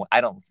 I don't know.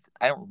 I don't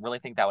really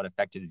think that would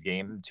affect his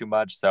game too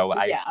much. So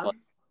Yeah.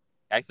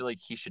 I feel like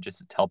he should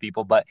just tell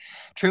people, but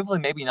truthfully,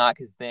 maybe not,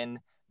 because then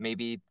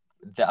maybe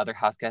the other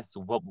house guests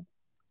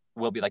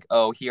will be like,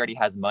 oh, he already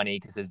has money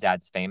because his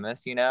dad's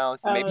famous.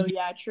 So maybe Oh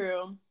yeah,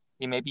 true.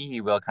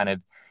 he will kind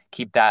of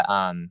keep that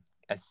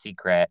a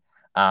secret,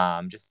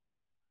 just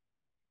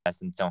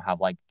and don't have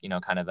like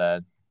kind of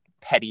a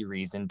petty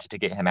reason to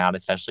get him out,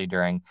 especially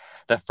during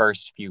the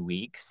first few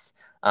weeks.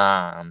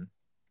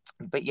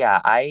 But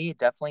yeah, I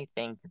definitely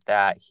think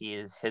that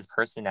his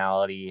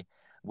personality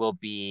will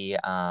be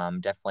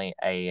definitely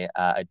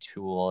a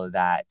tool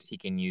that he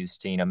can use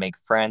to make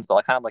friends. But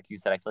like, kind of like you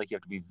said, I feel like you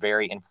have to be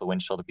very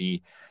influential to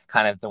be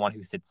kind of the one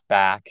who sits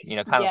back.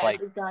 Yes,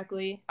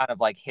 exactly. Kind of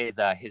like his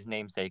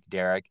namesake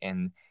Derek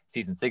in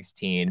season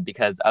 16,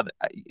 because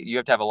you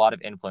have to have a lot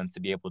of influence to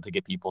be able to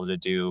get people to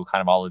do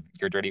kind of all of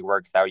your dirty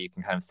work, so that way you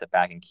can kind of sit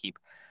back and keep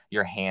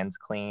your hands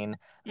clean.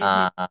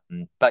 Hmm.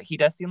 But he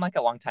does seem like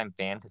a longtime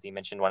fan, because he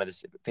mentioned one of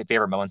his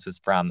favorite moments was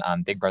from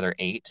Big Brother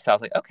 8. So I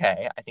was like,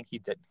 okay, I think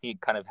he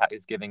kind of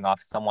is giving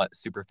off somewhat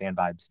super fan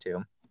vibes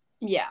too.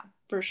 Yeah,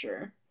 for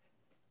sure.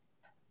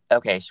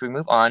 Okay, should we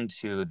move on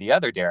to the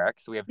other Derek?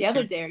 So we have The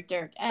other two. Derek,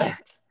 Derek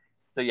X.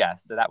 So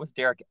yes, so that was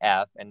Derek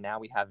F, and now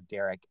we have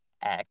Derek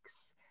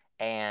X.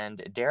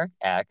 And Derek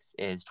X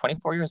is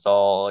 24 years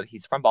old.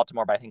 He's from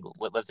Baltimore, but I think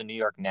lives in New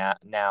York now,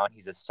 and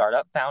he's a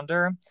startup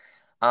founder.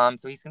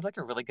 So he seems like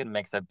a really good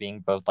mix of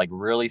being both like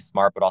really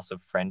smart but also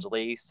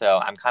friendly. So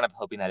I'm kind of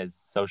hoping that his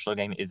social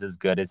game is as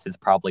good as his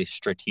probably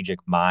strategic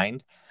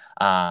mind.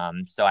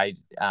 And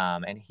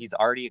he's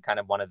already kind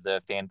of one of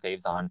the fan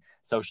faves on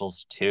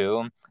socials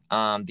too.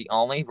 The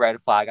only red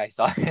flag I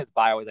saw in his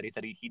bio was that he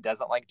said he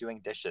doesn't like doing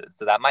dishes.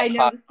 So that I might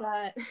cause noticed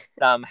that.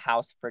 some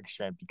house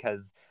friction,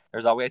 because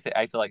there's always,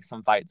 I feel like,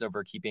 some fights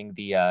over keeping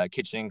the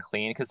kitchen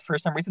clean, because for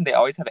some reason they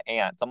always have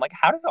ants. I'm like,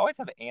 how does it always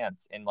have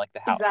ants in like the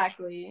house?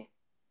 Exactly.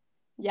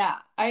 Yeah,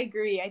 I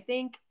agree. I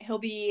think he'll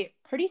be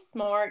pretty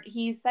smart.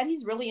 He said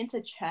he's really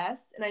into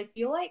chess, and I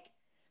feel like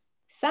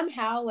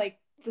somehow like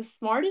the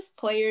smartest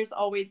players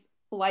always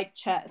like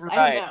chess. I don't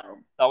Right. know.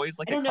 It's always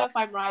I like a don't know if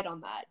I'm right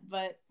on that,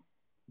 but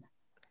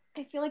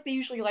I feel like they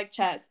usually like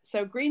chess.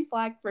 So green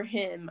flag for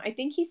him. I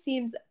think he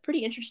seems pretty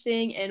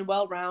interesting and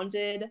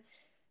well-rounded.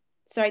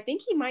 So I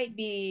think he might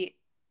be,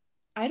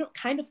 I don't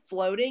kind of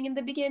floating in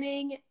the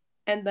beginning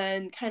and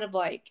then kind of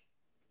like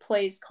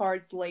plays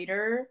cards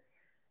later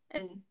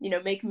and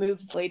make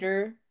moves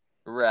later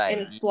in a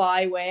Right.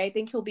 sly way. I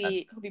think he'll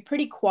be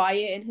pretty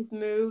quiet in his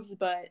moves,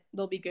 but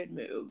they'll be good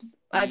moves.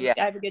 Yeah,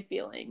 I have a good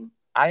feeling.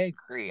 I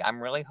agree.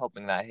 I'm really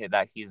hoping that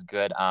he's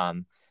good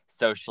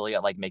socially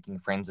at like making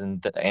friends in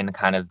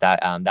kind of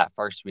that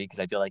first week, because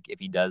I feel like if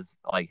he does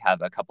like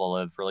have a couple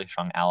of really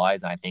strong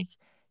allies, and I think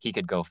he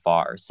could go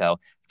far. So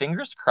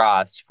fingers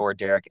crossed for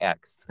Derek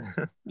X.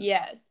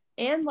 Yes.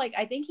 And like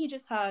I think he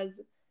just has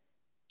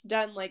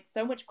done like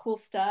so much cool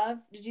stuff.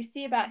 Did you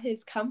see about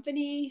his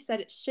company? He said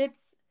it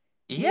ships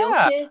meal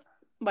Yeah.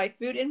 kits by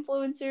food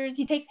influencers.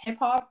 He takes hip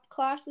hop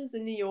classes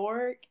in New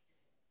York.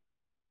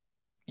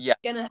 Yeah,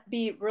 Gonna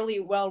be really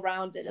well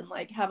rounded and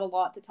like have a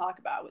lot to talk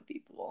about with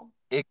people.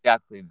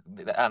 exactly.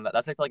 That's what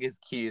I feel like is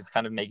key, is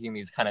kind of making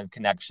these kind of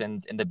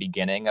connections in the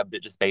beginning of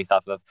it, just based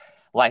off of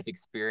life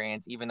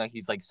experience. Even though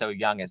he's like so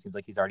young, it seems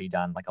like he's already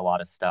done like a lot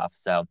of stuff.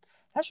 So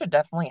that should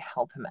definitely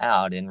help him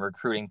out in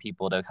recruiting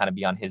people to kind of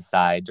be on his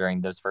side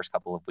during those first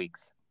couple of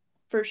weeks.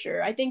 For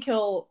sure. I think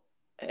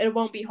it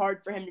won't be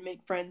hard for him to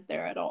make friends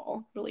there at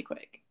all really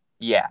quick.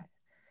 Yeah,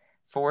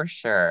 for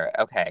sure.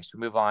 Okay, should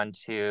we move on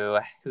to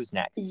who's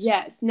next?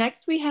 Yes.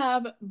 Next we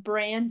have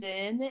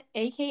Brandon,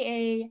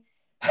 aka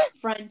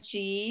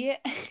Frenchie.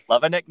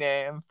 Love a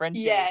nickname,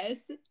 Frenchie.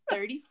 Yes,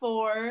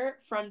 34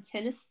 from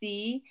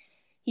Tennessee.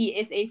 He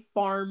is a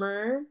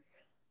farmer.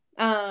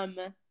 Um,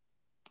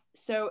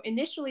 so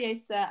initially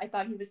I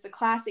thought he was the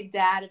classic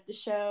dad of the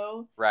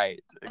show.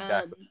 Right, Um,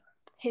 exactly.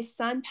 his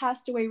son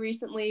passed away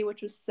recently,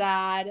 which was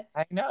sad,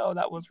 I know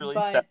that was really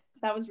sad. but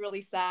that was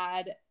really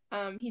sad.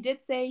 He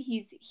did say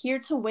he's here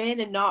to win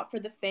and not for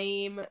the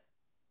fame.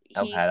 He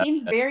Okay, that's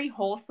seems good. very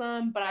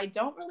wholesome, but I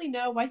don't really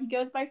know why he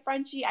goes by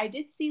Frenchie. I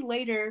did see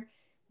later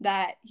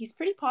that he's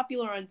pretty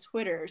popular on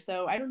Twitter,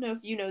 so I don't know if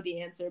you know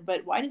the answer,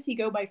 but why does he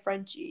go by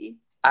Frenchie?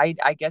 I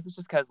guess it's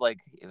just because like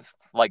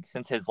like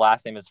since his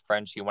last name is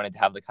French, he wanted to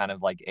have the kind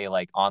of like a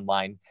like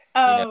online,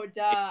 you know. Oh,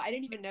 duh. I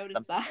didn't even notice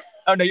that.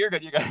 Oh no, you're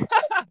good. You're good.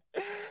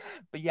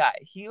 But yeah,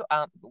 he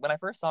when I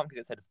first saw him,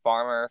 because it said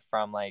farmer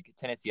from like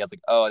Tennessee, I was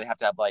like, oh, they have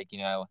to have like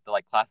the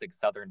like classic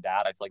Southern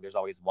dad. I feel like there's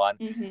always one.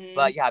 Mm-hmm.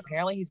 But yeah,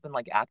 apparently he's been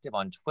like active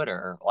on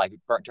Twitter like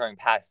during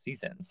past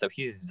seasons, so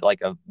he's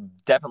like a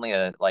definitely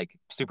a like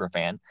super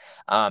fan.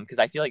 Because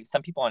I feel like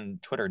some people on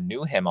Twitter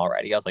knew him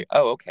already. I was like,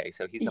 oh, okay,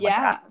 so he's been like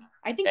Yeah. active.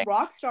 I think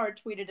Rockstar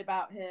tweeted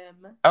about him.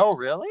 Oh,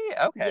 really?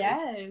 Okay. So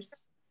Yes.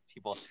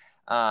 people.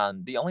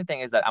 The only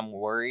thing is that I'm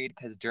worried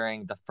because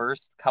during the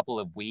first couple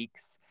of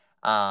weeks,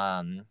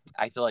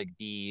 I feel like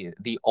the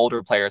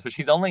older players, which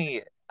he's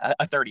only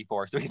a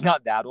 34, so he's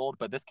not that old,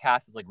 but this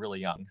cast is like really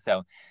young.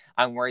 So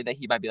I'm worried that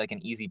he might be like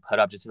an easy put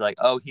up, just to like,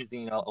 oh, he's a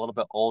little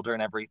bit older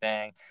and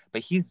everything.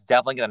 But he's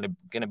definitely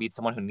gonna be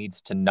someone who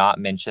needs to not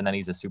mention that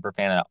he's a super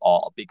fan at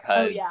all, Oh,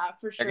 because yeah,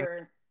 for they're gonna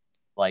sure.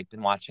 like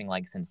been watching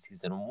like since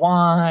season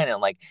one,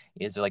 and like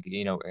is like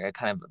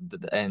kind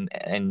of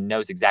and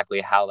knows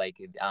exactly how like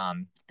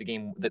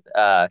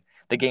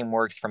the game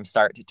works from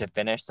start to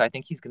finish. So I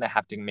think he's gonna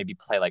have to maybe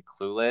play like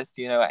clueless,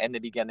 in the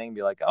beginning,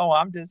 be like, oh,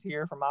 I'm just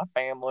here for my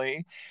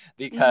family, Mm-hmm.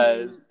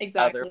 because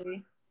other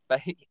Exactly.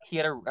 but he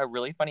had a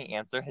really funny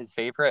answer. His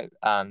favorite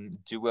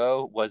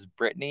duo was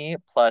Brittany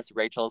plus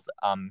Rachel's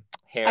I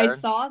hair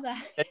saw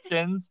that.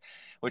 extensions,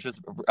 which was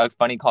a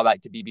funny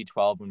callback to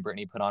BB12 when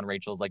Brittany put on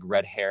Rachel's like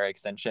red hair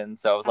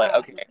extensions. So I was like,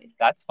 okay, Nice.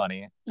 that's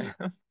funny.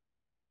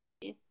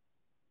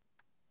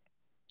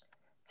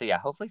 So yeah,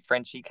 hopefully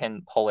Frenchie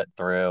can pull it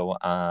through.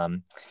 I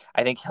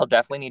think he'll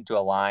definitely need to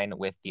align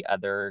with the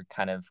other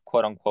kind of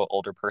quote unquote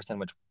older person,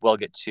 which we'll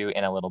get to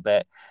in a little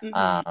bit.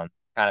 Mm-hmm.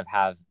 Kind of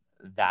have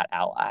that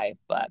ally.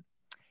 But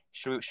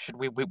we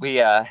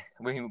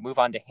move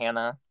on to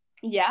Hannah?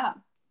 Yeah.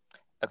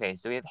 Okay,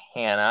 so we have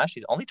Hannah.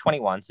 She's only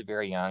 21, so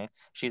very young.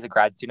 She's a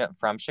grad student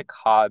from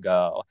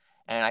Chicago.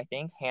 And I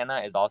think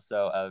Hannah is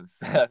also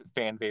a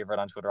fan favorite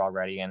on Twitter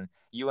already. And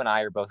you and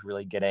I are both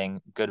really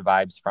getting good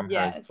vibes from her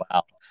as Yes.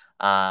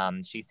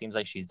 well. She seems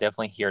like she's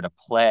definitely here to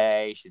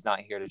play. She's not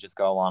here to just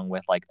go along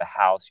with like the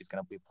house. She's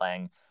going to be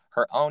playing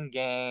her own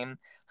game.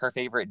 Her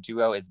favorite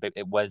duo was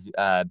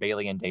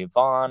Bailey and Dave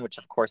Vaughn, which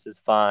of course is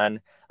fun,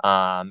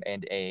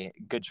 and a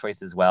good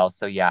choice as well.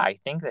 So yeah, I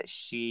think that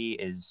she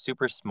is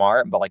super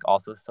smart, but like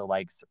also still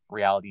likes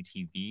reality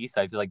TV.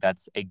 So I feel like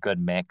that's a good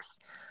mix.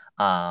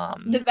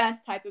 The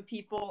best type of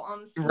people,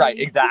 Right,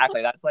 honestly.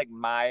 exactly. That's like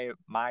my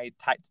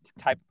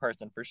type of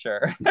person for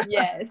sure.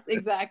 Yes,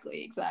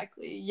 exactly,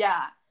 exactly.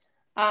 Yeah.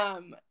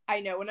 I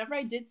know whenever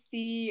I did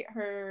see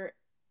her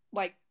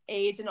like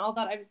age and all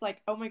that, I was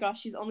like, oh my gosh,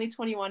 she's only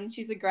 21 and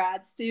she's a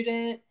grad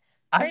student.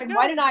 I was I like,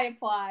 why know. didn't I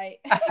apply?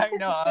 I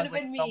know. This I could was have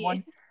like, been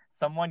me.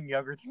 someone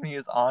younger than me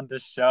is on the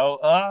show.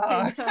 I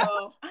Ugh.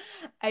 know.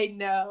 I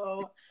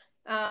know.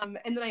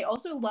 And then I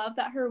also love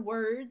that her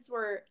words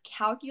were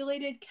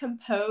calculated,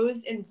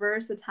 composed, and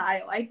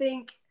versatile. I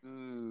think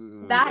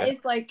Ooh. that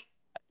is like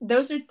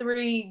those are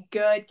three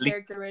good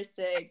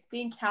characteristics.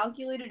 Being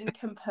calculated and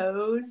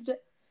composed.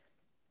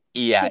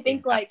 Yeah, I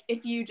think exactly. like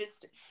if you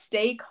just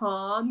stay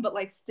calm, but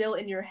like still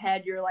in your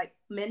head, you're like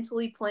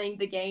mentally playing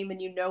the game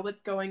and you know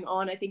what's going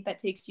on. I think that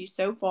takes you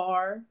so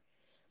far.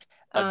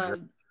 Agree.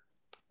 Um,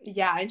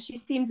 yeah, and she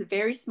seems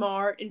very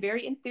smart and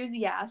very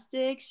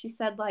enthusiastic. She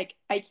said like,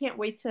 I can't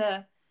wait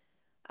to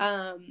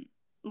um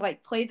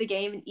like play the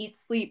game and eat,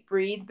 sleep,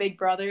 breathe Big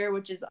Brother,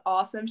 which is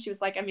awesome. She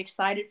was like, I'm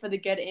excited for the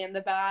good and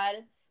the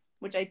bad,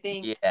 which I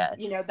think,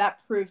 Yes. that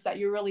proves that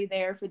you're really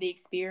there for the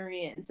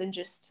experience and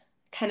just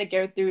kind of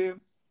go through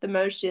the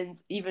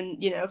motions, even,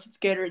 if it's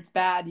good or it's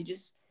bad, you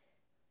just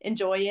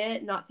enjoy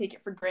it, not take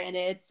it for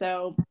granted.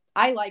 So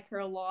I like her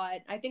a lot.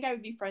 I think I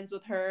would be friends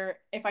with her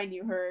if I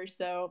knew her.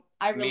 So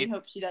I really Me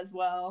hope she does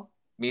well.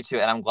 Me too.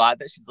 And I'm glad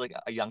that she's like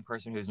a young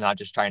person who's not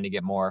just trying to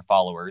get more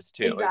followers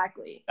too. It's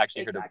Exactly.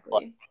 actually here to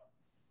play.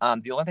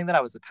 Exactly. The only thing that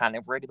I was kind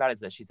of worried about is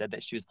that she said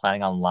that she was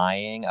planning on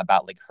lying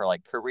about like her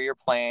like career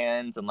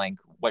plans and like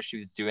what she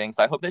was doing.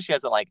 So I hope that she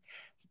doesn't like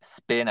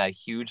spin a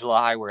huge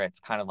lie where it's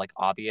kind of like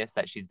obvious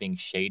that she's being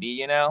shady,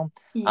 you know?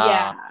 Um,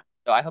 Yeah.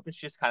 so I hope that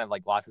she just kind of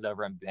like glosses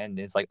over and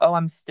is like, oh,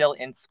 I'm still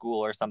in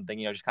school or something,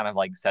 you know, just kind of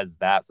like says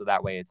that. So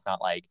that way it's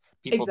not like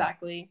people just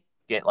Exactly.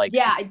 get like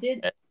Yeah, suspicious. I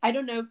did. I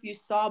don't know if you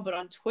saw, but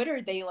on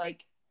Twitter they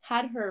like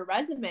had her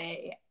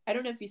resume. I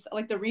don't know if you saw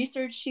like the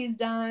research she's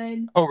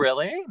done. Oh,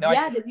 really? No, I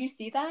Yeah, didn't. did you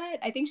see that?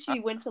 I think she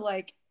went to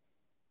like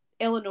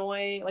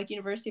Illinois, like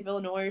University of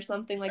Illinois or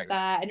something like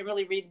that. I didn't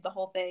really read the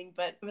whole thing,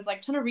 but it was like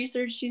a ton of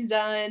research she's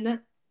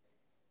done.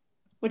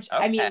 Which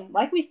I Okay. mean,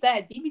 like we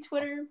said, BB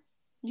Twitter,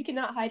 you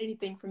cannot hide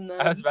anything from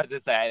I was them. about to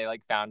say I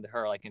like found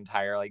her like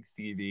entire like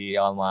CV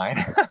online.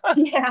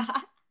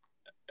 Yeah.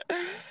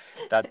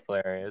 That's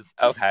hilarious.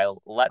 Okay,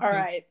 let's All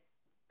move right.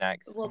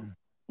 next. Well,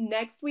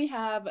 next we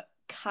have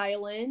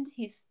Kyland.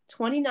 He's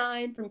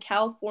 29 from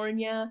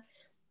California.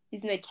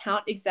 He's an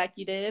account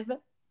executive.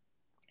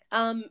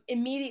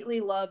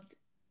 Immediately loved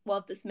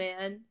this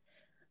man.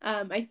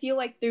 I feel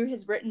like through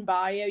his written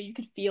bio, you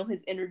could feel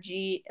his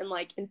energy and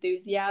like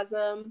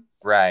enthusiasm.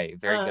 Right,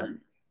 very good.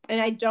 Um,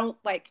 and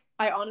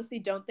I honestly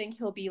don't think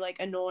he'll be like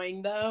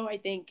annoying though. I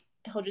think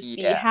he'll just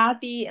be Yeah,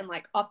 happy and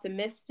like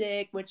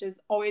optimistic, which is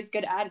always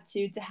good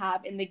attitude to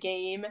have in the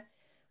game.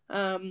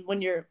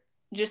 When you're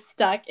just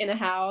stuck in a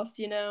house.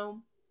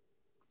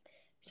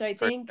 So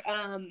for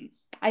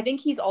I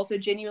think he's also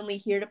genuinely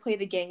here to play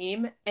the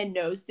game and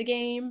knows the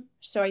game.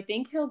 So I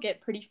think he'll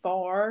get pretty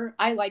far.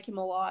 I like him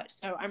a lot,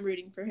 so I'm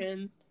rooting for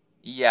him.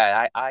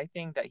 yeah, I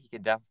think that he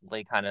could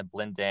definitely kind of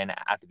blend in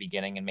at the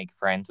beginning and make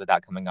friends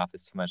without coming off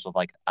as too much of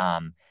like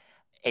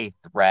a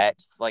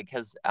threat. Like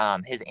his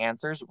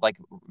answers like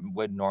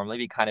would normally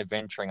be kind of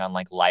venturing on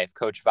like life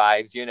coach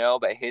vibes, you know,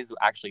 but his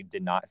actually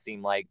did not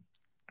seem like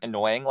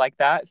annoying like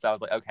that. So I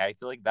was like, okay, I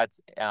feel like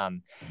that's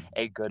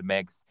a good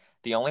mix.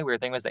 The only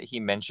weird thing was that he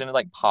mentioned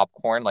like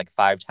popcorn like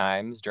 5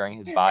 times during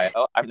his bio.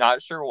 I'm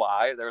not sure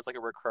why. There was like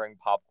a recurring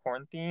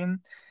popcorn theme.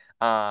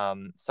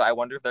 So I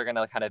wonder if they're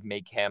gonna kind of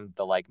make him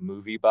the like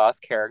movie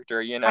buff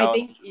character, you know,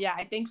 Yeah,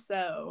 I think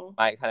so.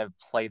 might kind of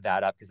play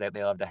that up because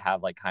they love to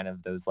have like kind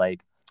of those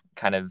like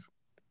kind of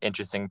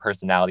interesting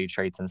personality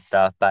traits and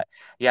stuff. But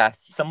yeah,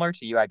 similar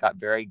to you, I got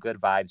very good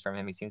vibes from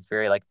him. He seems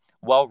very like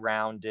well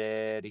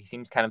rounded. He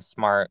seems kind of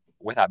smart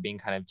without being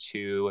kind of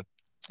too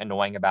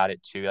annoying about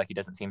it too. Like he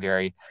doesn't seem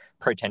very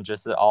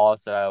pretentious at all.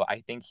 So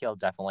I think he'll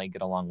definitely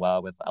get along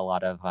well with a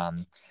lot of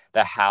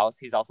the house.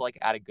 He's also like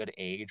at a good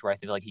age where I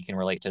feel like he can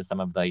relate to some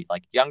of the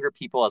like younger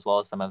people as well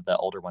as some of the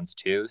older ones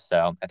too.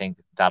 So I think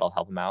that'll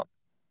help him out.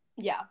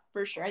 Yeah,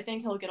 for sure. I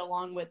think he'll get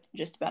along with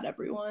just about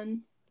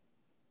everyone.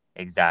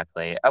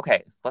 Exactly.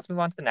 Okay, so let's move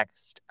on to the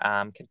next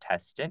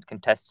contestant.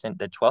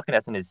 The 12th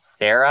contestant is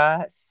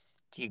Sarah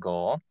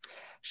Stiegel.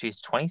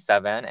 She's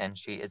 27 and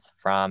she is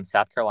from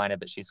South Carolina,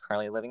 but she's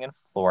currently living in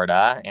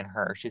Florida. And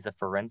she's a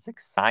forensic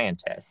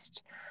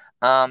scientist.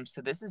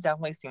 So this is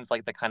definitely seems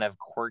like the kind of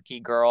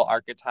quirky girl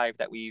archetype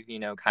that we've, you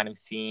know, kind of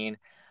seen.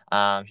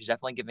 She's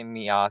definitely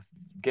giving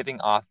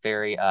off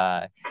very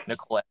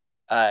Nicole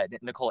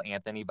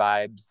Anthony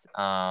vibes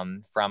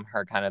from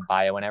her kind of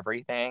bio and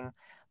everything.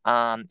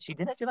 She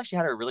didn't seem like she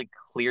had a really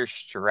clear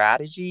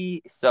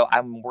strategy, so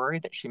I'm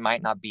worried that she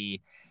might not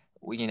be,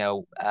 you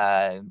know,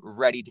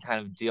 ready to kind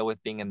of deal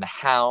with being in the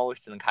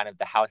house and kind of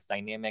the house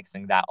dynamics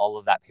and that all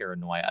of that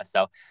paranoia.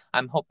 So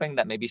I'm hoping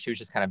that maybe she was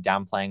just kind of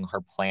downplaying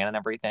her plan and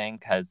everything,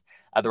 because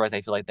otherwise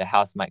I feel like the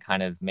house might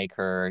kind of make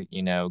her,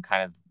 you know,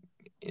 kind of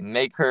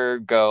make her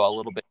go a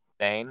little bit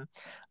insane.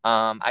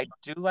 I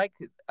do like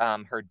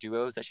her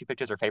duos that she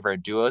picked as her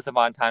favorite duos of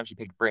all time. She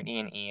picked Brittany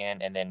and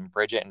Ian, and then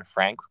Bridget and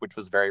Frank, which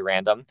was very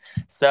random.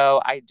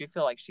 So I do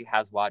feel like she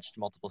has watched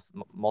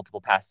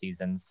multiple past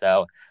seasons.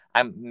 So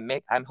I'm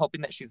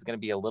hoping that she's going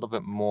to be a little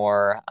bit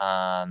more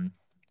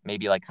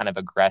maybe like kind of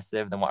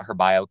aggressive than what her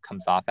bio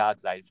comes off as,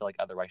 because I feel like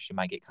otherwise she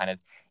might get kind of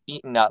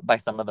eaten up by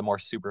some of the more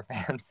super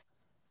fans.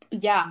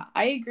 Yeah,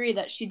 I agree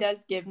that she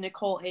does give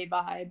Nicole A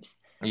vibes.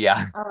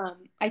 Yeah.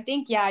 I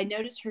think, yeah, I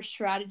noticed her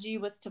strategy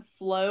was to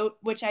float,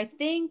 which I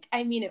think,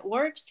 I mean, it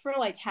works for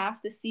like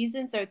half the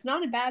season, so it's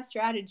not a bad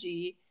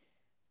strategy.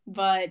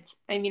 But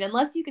I mean,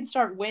 unless you can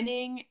start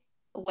winning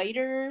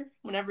later,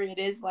 whenever it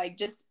is like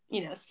just,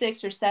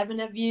 6 or 7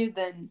 of you,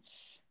 then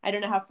I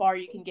don't know how far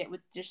you can get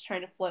with just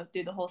trying to float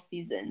through the whole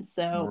season.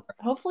 So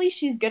hopefully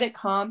she's good at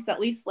comps, at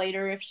least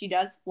later if she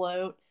does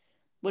float,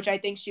 which I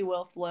think she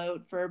will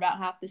float for about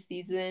half the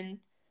season.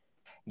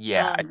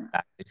 Yeah, Um,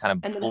 it kind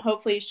and then of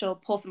hopefully she'll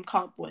pull some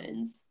comp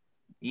wins.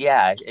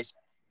 yeah,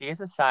 she is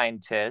a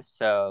scientist,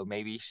 so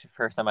maybe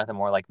for some of the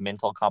more like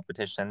mental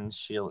competitions,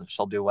 she'll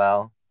do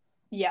well.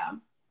 Yeah.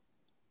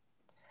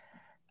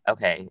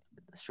 Okay,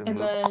 should we And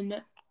move on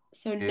then,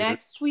 so to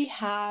next we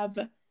have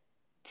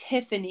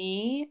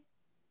Tiffany.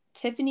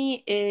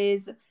 Tiffany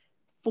is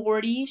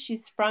 40.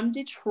 She's from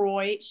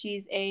Detroit.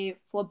 She's a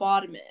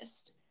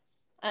phlebotomist.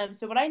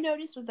 So what I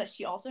noticed was that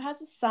she also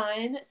has a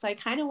son. So I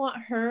kind of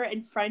want her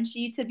and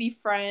Frenchie to be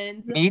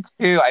friends me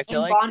too? I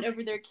feel and like bond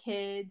over their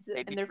kids they'd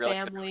and be their really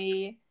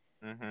family.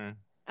 good.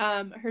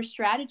 Mm-hmm. Her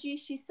strategy,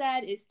 she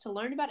said, is to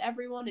learn about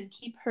everyone and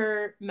keep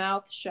her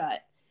mouth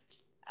shut.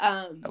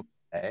 Um,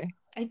 Okay.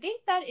 I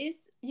think that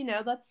is,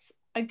 that's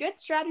a good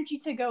strategy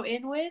to go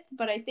in with,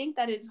 but I think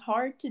that is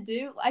hard to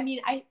do. I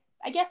mean,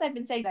 I guess I've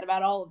been saying that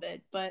about all of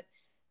it, but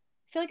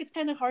I feel like it's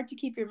kind of hard to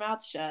keep your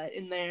mouth shut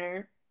in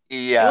there. It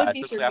Yeah, would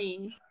be for especially after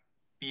me.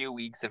 a few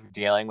weeks of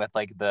dealing with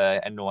like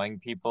the annoying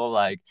people,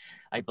 like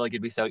I feel like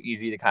it'd be so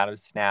easy to kind of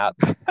snap.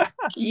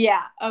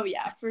 Yeah. Oh,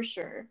 yeah, for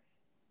sure.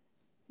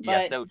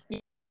 Yeah, But so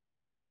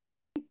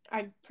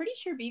I'm pretty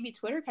sure BB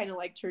Twitter kind of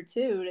liked her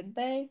too, didn't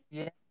they?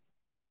 yeah,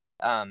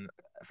 um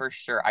for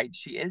sure.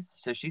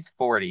 She's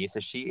 40,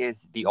 so she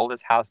is the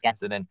oldest house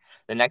guest, and then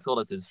the next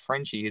oldest is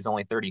Frenchie, who's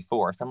only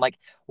 34. So I'm like,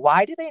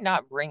 why do they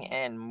not bring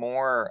in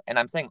more, and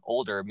I'm saying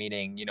older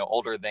meaning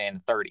older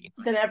than 30.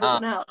 Than um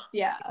everyone else.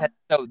 Yeah.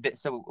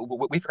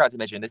 we forgot to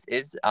mention this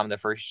is the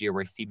first year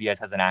where CBS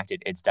has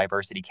enacted its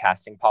diversity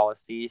casting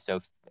policy. So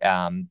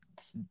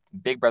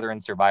Big Brother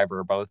and Survivor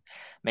are both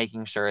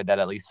making sure that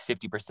at least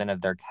 50%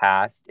 of their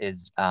cast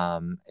is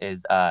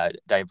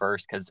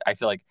diverse, because I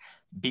feel like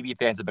BB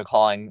fans have been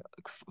calling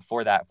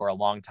for that for a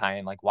long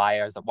time. Like,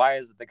 why is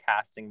the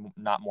casting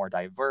not more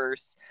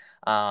diverse,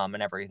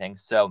 and everything?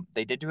 So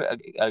they did do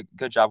a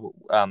good job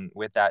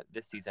with that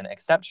this season,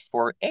 except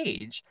for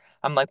age.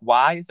 I'm like,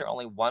 why is there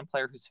only one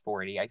player who's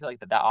 40? I feel like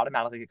that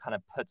automatically kind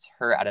of puts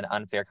her at an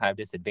unfair kind of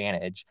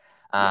disadvantage.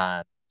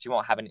 Yeah. She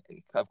won't have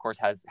of course,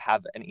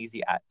 have an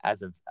easy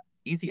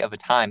of a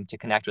time to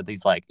connect with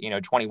these, like,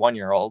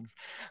 21-year-olds.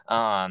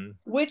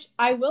 Which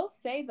I will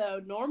say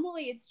though,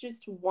 normally it's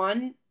just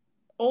one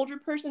older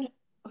person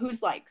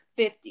who's like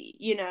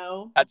 50,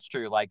 That's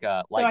true. Like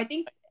So I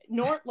think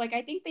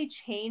I think they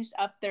changed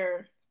up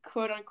their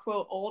quote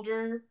unquote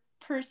older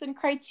person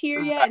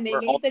criteria right, and they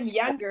we're made old them people.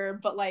 younger,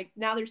 but like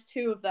now there's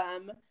two of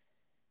them.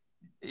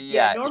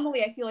 Yeah, Yeah,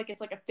 normally I feel like it's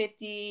like a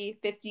 50s,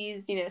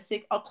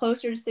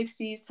 closer to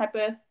 60s type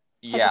of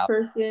yeah,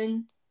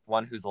 person.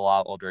 one who's a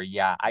lot older.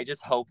 Yeah, I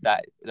just hope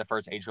that the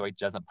first HOH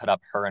doesn't put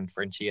up her and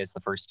Frenchie as the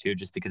first two,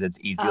 just because it's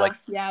easy. Like,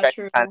 Yeah, kind of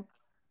true.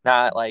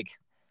 not like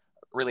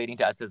relating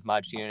to us as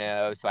much, so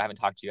I haven't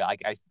talked to you.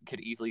 Like, I could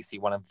easily see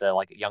one of the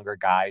like younger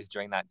guys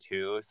doing that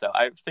too. So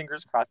I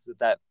fingers crossed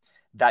that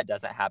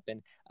doesn't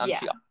happen. Yeah.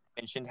 She also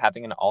mentioned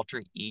having an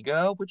alter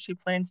ego, which she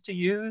plans to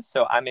use.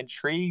 So I'm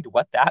intrigued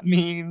what that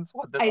means.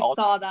 What this I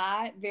alter saw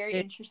that. Very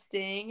is.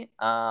 interesting.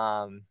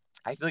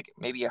 I feel like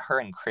maybe her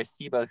and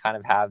Christy both kind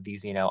of have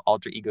these,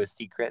 alter ego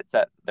secrets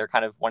that they're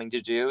kind of wanting to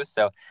do.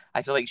 So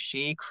I feel like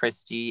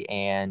Christy,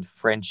 and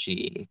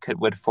Frenchie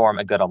would form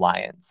a good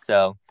alliance.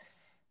 So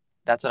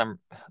that's what I'm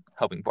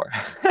hoping for.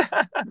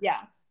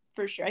 Yeah,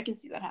 for sure. I can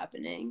see that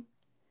happening.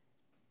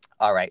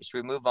 All right, should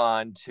we move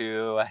on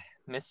to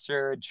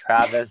Mr.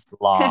 Travis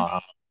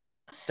Long?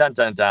 Dun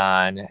dun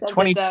dun. Dun, dun,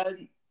 22,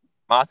 dun.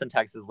 Austin,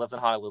 Texas, lives in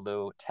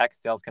Honolulu, tech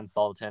sales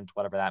consultant,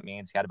 whatever that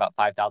means. He had about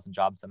 5,000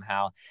 jobs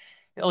somehow.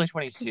 Only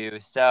 22.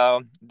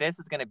 So this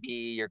is going to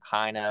be your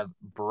kind of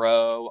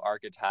bro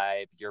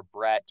archetype, your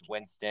Brett,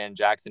 Winston,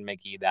 Jackson,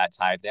 Mickey, that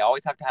type. They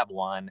always have to have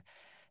one.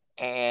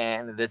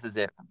 And this is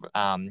it,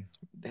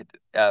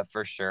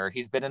 for sure.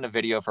 He's been in a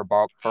video for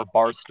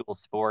Barstool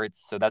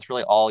Sports, so that's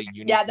really all you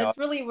need Yeah, to know. that's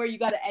really where you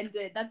got to end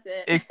it. That's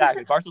it.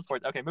 Exactly, Barstool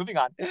Sports. Okay, moving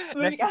on. Next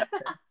Moving on.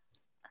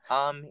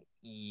 contestant.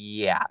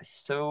 Yeah.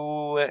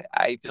 So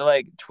I feel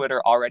like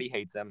Twitter already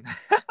hates him.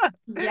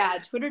 Yeah,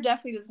 Twitter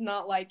definitely does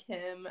not like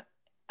him.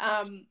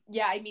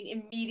 Yeah, I mean,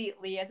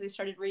 immediately as I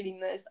started reading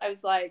this, I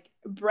was like,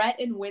 Brett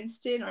and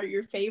Winston are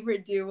your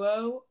favorite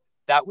duo.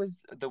 That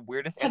was the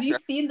weirdest Have you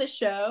answer. seen the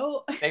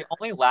show? They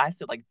only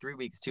lasted like 3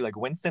 weeks too. Like,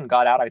 Winston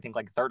got out, I think,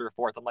 like third or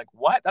fourth. I'm like,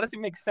 what? That doesn't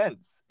make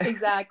sense.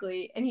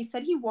 Exactly. And he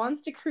said he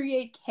wants to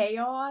create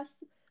chaos,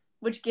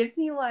 which gives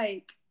me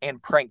like,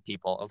 And prank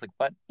people. I was like,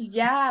 what?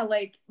 yeah,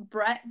 like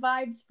Brett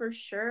vibes for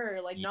sure.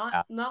 Like not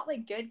Yeah. not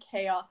like good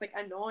chaos, like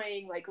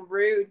annoying, like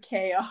rude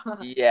chaos.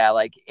 Yeah,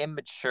 like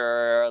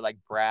immature, like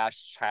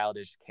brash,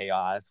 childish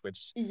chaos,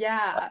 which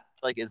Yeah.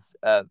 like is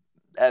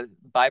a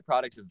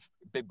byproduct of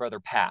Big Brother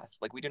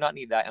past. Like we do not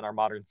need that in our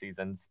modern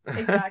seasons.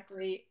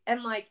 Exactly.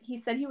 And like he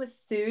said he was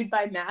sued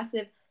by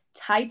massive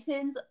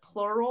titans,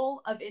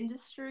 plural, of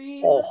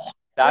industries. Oh, What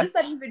does that's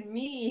that even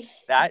mean?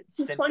 that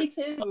He's sentence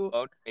 22.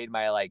 alone made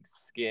my like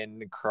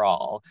skin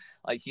crawl.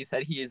 Like he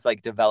said he's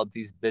like developed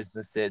these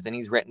businesses and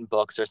he's written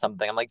books or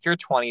something. I'm like, you're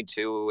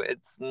 22.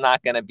 It's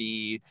not gonna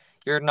be.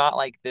 You're not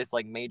like this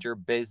like major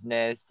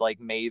business like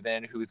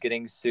maven who's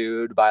getting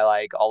sued by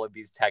like all of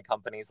these tech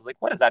companies. I was like,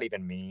 what does that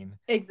even mean?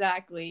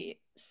 Exactly.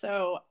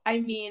 So, I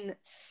mean,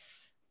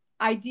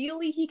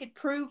 ideally he could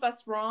prove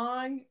us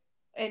wrong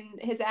in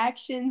his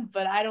actions,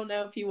 but I don't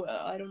know if he will.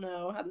 I don't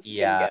know how this is going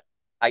to Yeah, go.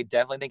 I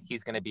definitely think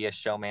he's gonna be a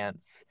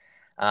showmance.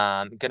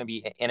 Gonna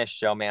be in a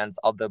showmance.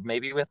 Although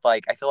maybe with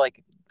like I feel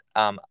like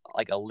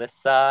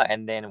Alyssa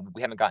and then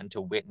we haven't gotten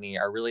to Whitney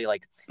are really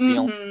like the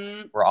only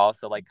Mm-hmm. were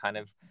also like kind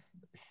of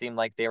seemed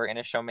like they were in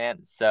a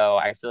showmance. So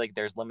I feel like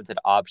there's limited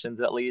options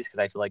at least because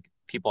I feel like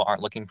people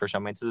aren't looking for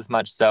showmances as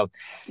much. So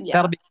that'll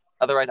Yeah. be.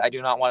 Otherwise, I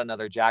do not want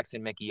another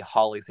Jackson, Mickey,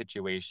 Holly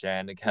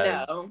situation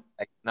because No.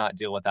 I cannot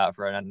deal with that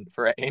for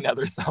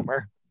another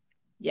summer.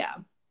 Yeah.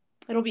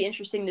 It'll be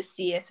interesting to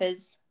see if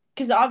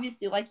because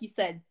obviously, like you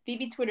said,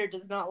 Phoebe Twitter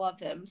does not love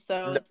him.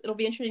 So No. it'll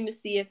be interesting to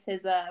see if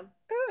his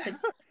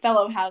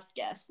fellow house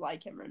guests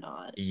like him or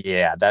not.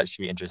 Yeah, that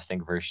should be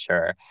interesting for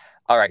sure.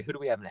 All right, who do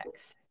we have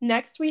next?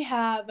 Next, we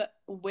have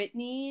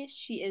Whitney.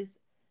 She is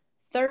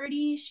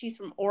 30. She's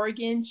from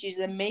Oregon. She's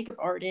a makeup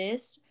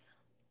artist.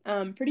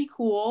 Pretty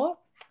cool.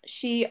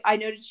 I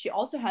noticed she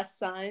also has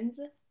sons,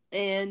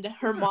 and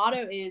her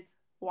motto is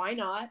 "Why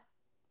not?"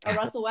 A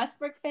Russell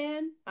Westbrook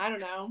fan? I don't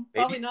know.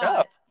 Maybe Probably so.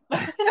 not,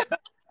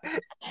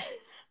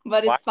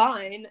 but Why, it's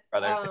fine.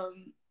 brother?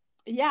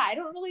 Yeah, I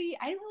don't really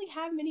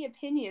have many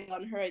opinions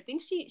on her. I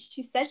think she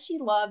says she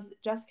loves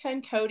Jessica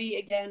and Cody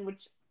again,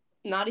 which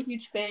not a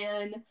huge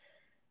fan.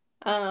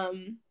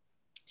 Um,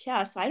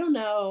 yeah, so I don't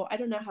know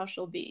how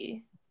she'll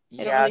be.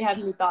 I don't really have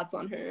Yes, any thoughts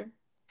on her.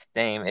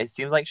 same. It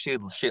seems like she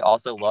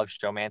also loves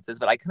showmances,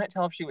 but I couldn't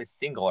tell if she was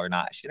single or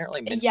not. She didn't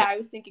really Yeah, mention I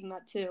was thinking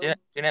that too.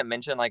 didn't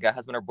mention like a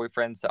husband or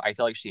boyfriend, so I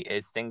feel like she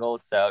is single.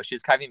 So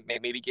she's kind of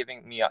maybe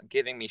giving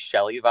me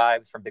Shelly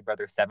vibes from Big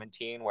Brother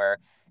 17, where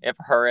if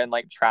her and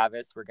like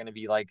Travis were gonna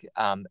be like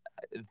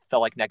the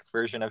like next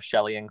version of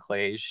Shelly and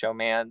Clay's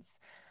showmance.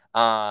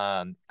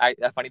 A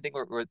funny thing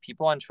where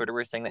people on Twitter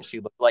were saying that she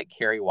looked like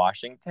Kerry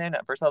Washington.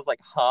 At first, I was like,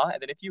 huh,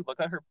 and then if you look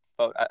at her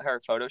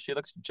photo, she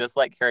looks just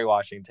like Kerry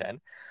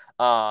Washington,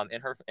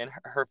 in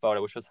her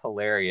photo, which was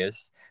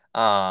hilarious.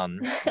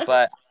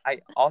 But I I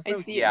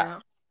also, see it yeah, now.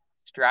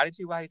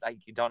 strategy wise, I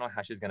don't know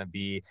how she's gonna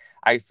be.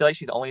 I feel like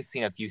she's only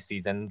seen a few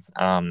seasons,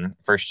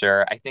 for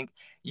sure. I think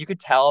you could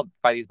tell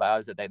by these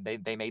bios that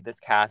they made this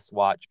cast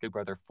watch Big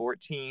Brother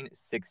 14,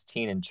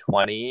 16, and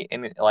 20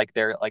 in like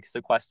their like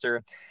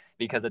sequester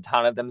because a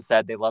ton of them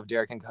said they love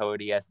Derek and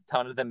Cody. Yes, a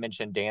ton of them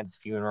mentioned Dan's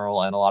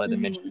funeral, and a lot of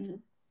them mentioned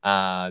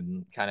Mm-hmm.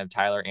 kind of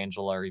Tyler,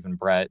 Angela, or even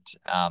Brett,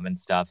 and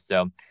stuff.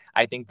 So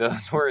I think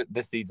those were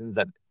the seasons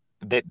that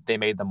they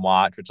made them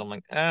watch, which I'm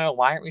like, oh,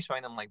 why aren't we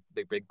showing them like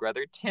Big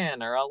Brother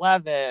 10 or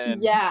 11?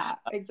 Yeah,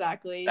 That's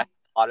exactly. a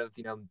lot of,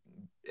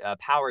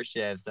 power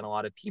shifts and a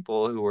lot of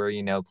people who were,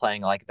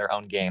 playing like their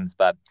own games.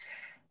 But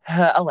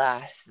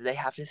alas, they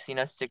have to,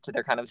 stick to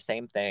their kind of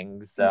same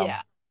things. So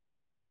Yeah.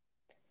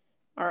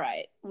 All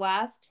right.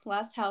 Last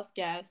house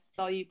guest. It's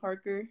all you,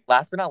 Parker.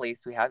 last but not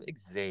least, we have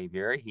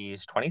Xavier.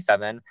 He's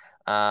 27,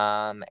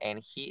 and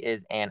he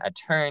is an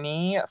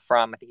attorney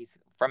from, I think he's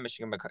from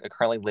Michigan, but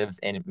currently lives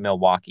in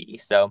Milwaukee.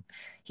 So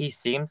he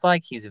seems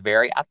like he's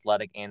very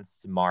athletic and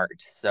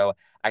smart. So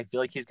I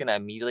feel like he's going to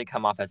immediately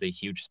come off as a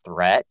huge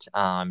threat,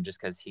 just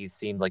because he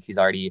seemed like he's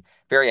already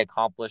very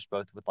accomplished,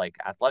 both with like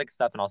athletic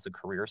stuff and also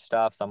career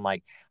stuff. So I'm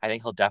like, I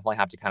think he'll definitely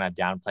have to kind of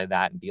downplay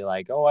that and be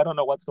like, oh, I don't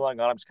know what's going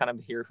on. I'm just kind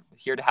of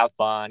here to have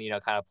fun,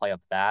 kind of play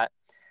up that.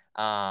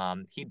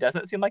 He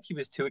doesn't seem like he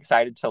was too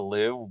excited to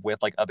live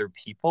with like other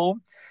people,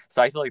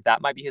 so I feel like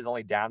that might be his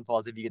only downfall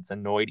is if he gets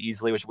annoyed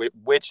easily,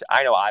 which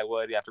I know I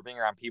would after being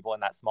around people in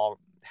that small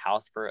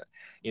house for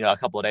a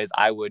couple of days.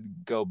 I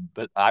would go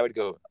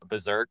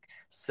berserk.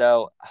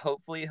 So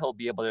hopefully he'll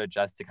be able to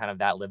adjust to kind of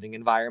that living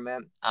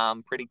environment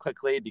pretty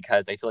quickly,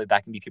 because I feel like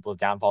that can be people's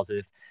downfalls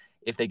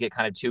if they get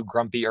kind of too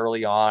grumpy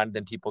early on,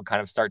 then people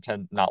kind of start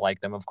to not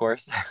like them, of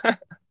course.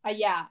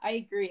 Yeah, I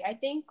agree. I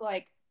think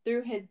like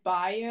through his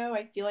bio,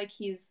 I feel like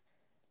he's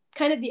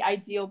kind of the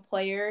ideal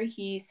player.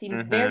 He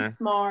seems very Mm-hmm.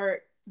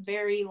 smart,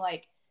 very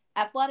like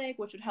athletic,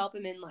 which would help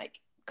him in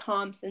like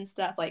comps and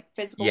stuff, like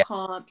physical Yeah.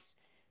 comps.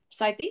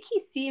 So I think he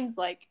seems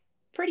like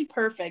pretty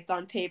perfect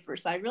on paper.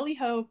 So I really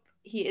hope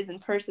he is in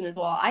person as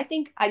well.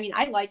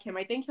 I like him.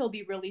 I think he'll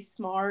be really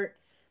smart.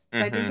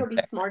 So I think Mm-hmm. he'll be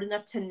smart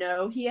enough to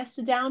know he has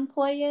to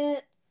downplay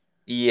it.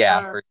 Yeah,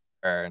 Uh, for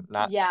sure.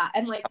 Not yeah,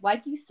 and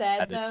like you said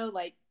that is. though,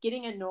 like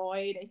getting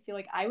annoyed, I feel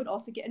like I would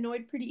also get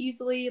annoyed pretty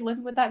easily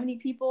living with that many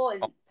people Oh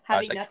and my gosh,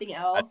 having I can't. nothing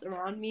else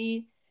around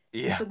me.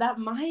 Yeah. So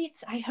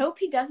I hope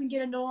he doesn't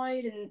get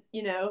annoyed and,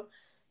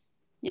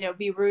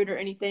 be rude or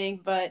anything,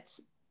 but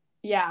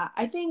Yeah,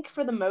 I think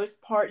for the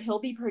most part he'll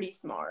be pretty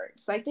smart.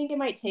 So I think it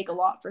might take a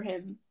lot for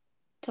him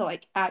to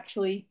like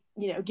actually,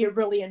 get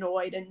really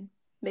annoyed and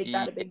make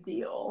that He, a big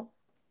deal.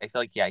 I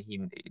feel like, yeah, he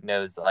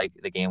knows like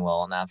the game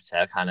well enough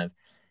to kind of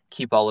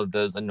keep all of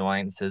those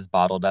annoyances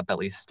bottled up, at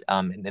least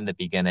in the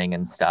beginning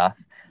and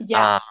stuff.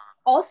 Yes.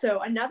 Also,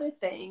 another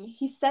thing,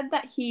 he said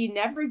that he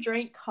never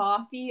drank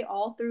coffee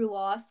all through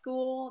law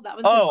school. That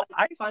was his Oh,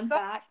 like I fun saw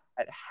fact.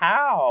 that.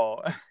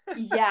 How?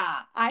 Yeah,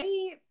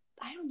 I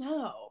don't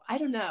know. I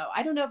don't know.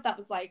 I don't know if that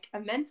was like a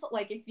mental,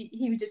 like if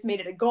he just made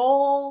it a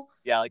goal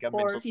Yeah, like a or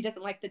mental if he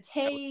doesn't like the with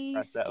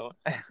taste. espresso.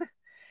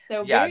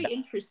 So Yeah, very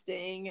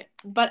interesting.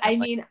 But no, I like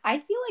mean, I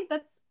feel like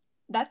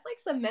that's like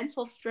some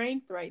mental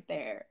strength right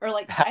there. Or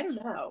like, that I don't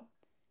know.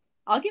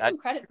 I'll give that him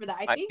credit for that.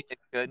 I might think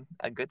be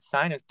a good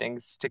sign of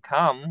things to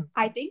come.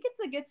 I think it's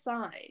a good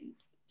sign.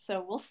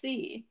 So we'll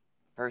see.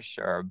 For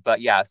sure.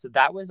 But yeah, so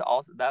that was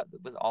all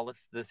of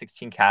the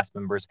 16 cast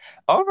members.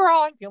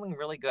 Overall, I'm feeling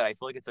really good. I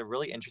feel like it's a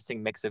really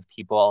interesting mix of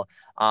people.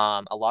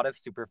 A lot of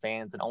super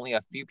fans and only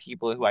a few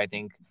people who I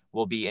think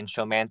will be in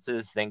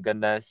showmances, thank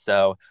goodness.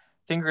 So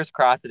fingers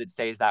crossed that it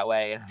stays that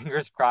way, and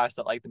fingers crossed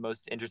that like the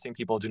most interesting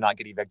people do not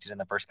get evicted in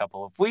the first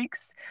couple of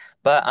weeks.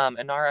 But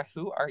Inara,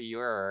 who are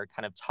your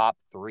kind of top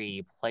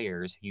three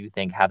players who you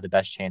think have the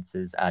best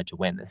chances to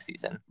win this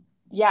season?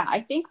 Yeah, I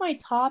think my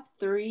top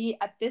three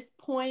at this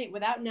point,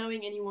 without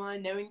knowing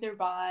anyone, knowing their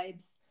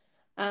vibes,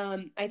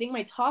 I think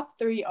my top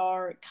three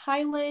are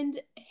Kyland,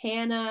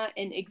 Hannah,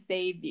 and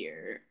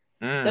Xavier.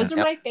 Those are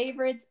Yep, my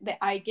favorites that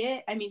I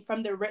get. I mean,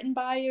 from their written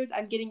bios,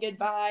 I'm getting good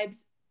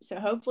vibes. So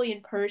hopefully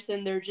in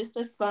person, they're just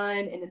as fun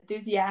and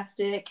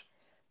enthusiastic,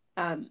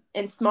 and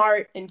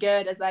smart and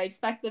good as I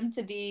expect them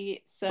to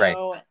be. right.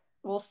 So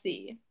we'll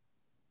see.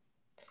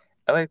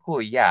 Okay,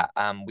 cool. Yeah.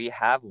 We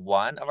have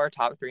one of our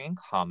top three in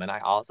common. I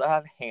also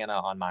have Hannah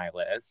on my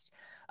list.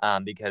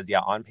 Because yeah,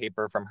 on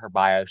paper from her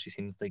bio, she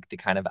seems like the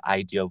kind of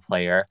ideal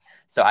player.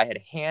 So I had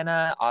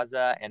Hannah,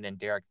 Ozza, and then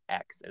Derek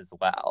X as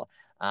well.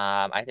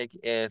 I think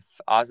if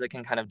Ozza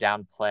can kind of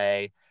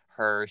downplay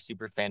her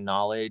super fan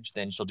knowledge,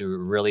 then she'll do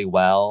really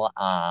well.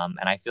 And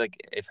I feel like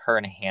if her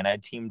and Hannah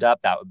teamed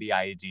up, that would be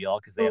ideal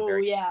because they have Oh,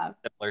 very yeah.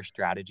 similar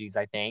strategies,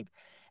 I think.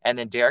 And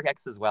then Derek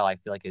X as well, I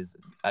feel like is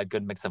a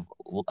good mix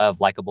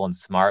of likable and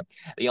smart.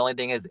 The only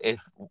thing is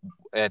if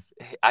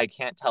I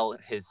can't tell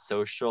his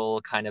social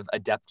kind of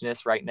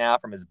adeptness right now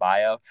from his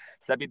bio,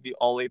 so that'd be the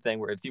only thing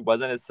where if he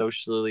wasn't as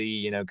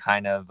socially,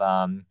 kind of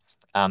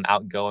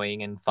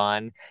outgoing and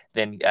fun,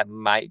 then it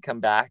might come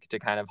back to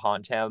kind of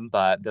haunt him.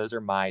 But those are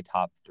my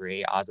top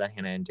three: Ozza,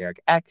 Hannah, and Derek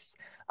X.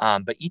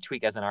 But each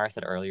week, as Anara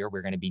said earlier,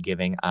 we're going to be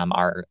giving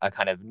our a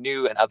kind of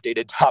new and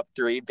updated top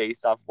three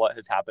based off what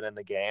has happened in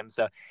the game.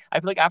 So I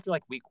feel like after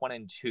like week 1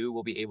 and 2,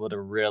 we'll be able to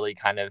really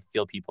kind of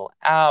feel people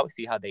out,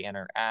 see how they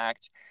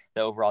interact,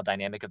 the overall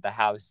dynamic of the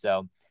house.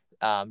 So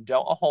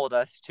don't hold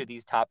us to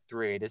these top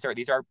three. These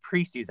are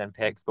preseason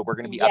picks, but we're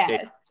going to be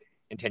updating Yes.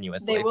 They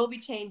continuously. will be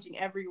changing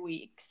every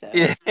week. So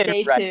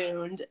stay Right.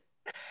 tuned.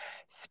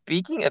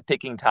 Speaking of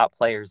picking top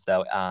players,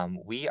 though,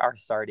 we are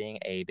starting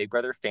a Big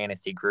Brother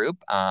fantasy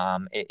group.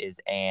 It is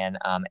an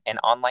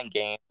online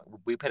game.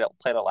 We played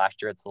it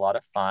last year. It's a lot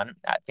of fun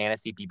at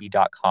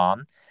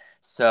fantasybb.com.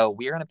 So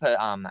we are going to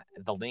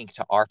put the link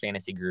to our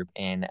fantasy group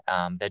in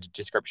the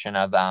description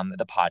of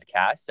the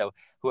podcast. So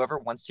whoever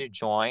wants to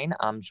join.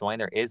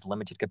 There is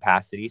limited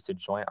capacity, so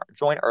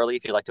join early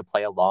if you'd like to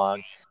play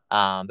along.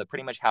 But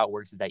pretty much how it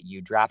works is that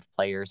you draft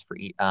players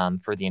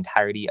for the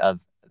entirety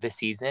of the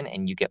season,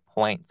 and you get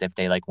points if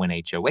they like win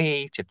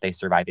HOH, if they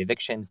survive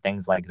evictions,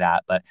 things like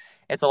that. But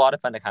it's a lot of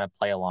fun to kind of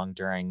play along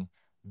during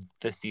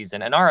the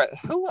season. And our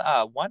who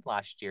won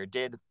last year?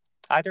 Did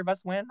either of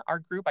us win our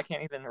group? I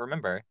can't even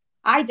remember.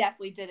 I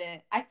definitely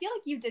didn't. I feel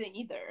like you didn't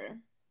either.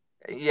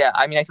 Yeah,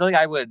 I mean, I feel like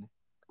I would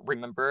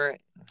remember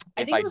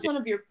I if think I it was did. one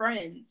of your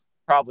friends.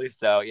 Probably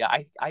so. Yeah,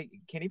 I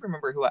can't even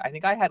remember who. I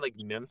think I had like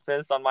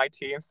Memphis on my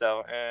team.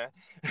 So,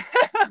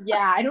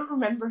 Yeah, I don't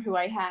remember who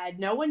I had.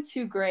 No one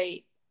too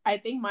great. I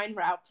think mine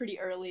were out pretty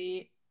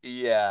early. I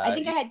yeah.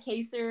 think I had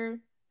Kaser,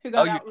 who Oh,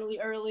 got you out really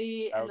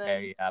early, and then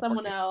okay? Yeah, poor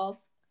someone kid.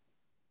 else.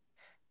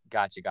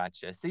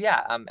 Gotcha. So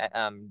yeah,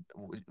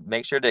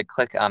 make sure to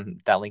click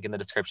that link in the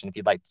description if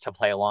you'd like to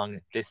play along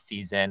this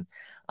season.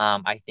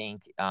 I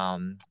think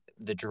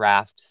the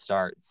draft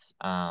starts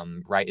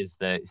right as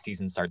the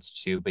season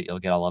starts too, but you'll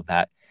get all of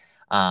that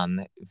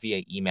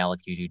via email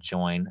if you do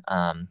join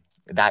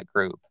that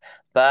group.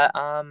 But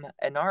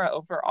Anara,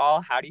 overall,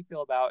 how do you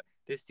feel about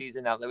this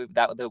season now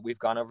that we've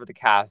gone over the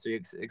cast? Are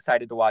you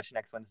excited to watch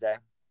next Wednesday?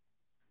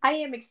 I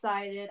am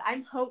excited.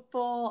 I'm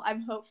hopeful.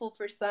 I'm hopeful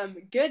for some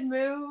good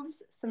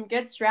moves, some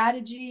good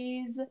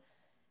strategies,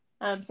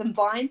 some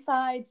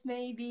blindsides,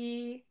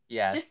 maybe.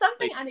 Just Yes,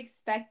 something please,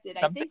 unexpected.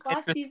 I something think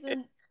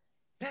interesting.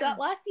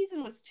 last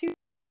season was too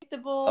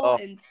predictable Oh,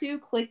 and too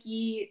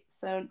clicky.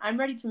 So I'm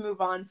ready to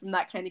move on from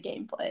that kind of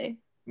gameplay.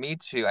 me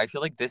too. I feel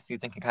like this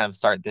season can kind of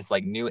start this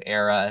like new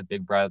era of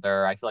Big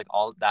Brother. I feel like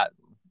all that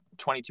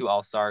 22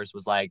 All Stars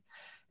was like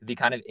the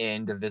kind of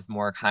end of this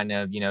more kind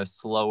of,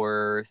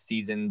 slower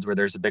seasons where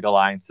there's a big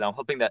alliance. So I'm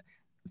hoping that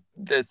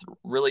this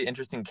really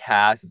interesting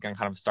cast is going to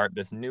kind of start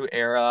this new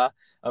era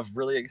of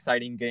really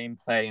exciting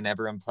gameplay and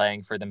everyone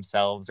playing for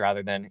themselves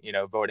rather than,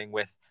 voting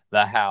with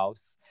the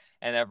house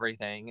and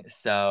everything.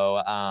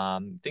 So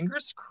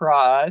fingers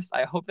crossed.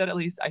 I hope that at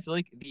least I feel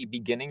like the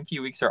beginning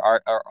few weeks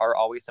are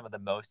always some of the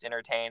most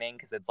entertaining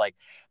because it's like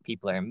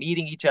people are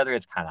meeting each other.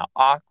 It's kind of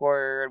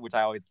awkward, which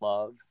I always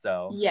love.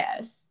 So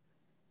Yes.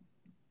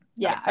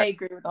 I'm Yeah, I excited.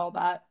 agree with all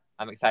that.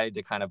 I'm excited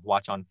to kind of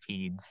watch on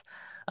feeds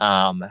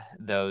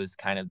those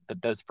kind of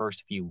those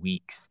first few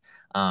weeks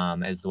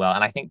as well.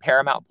 And I think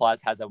Paramount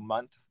Plus has a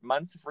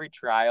month's free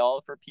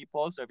trial for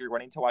people. So if you're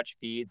wanting to watch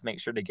feeds,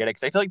 make sure to get it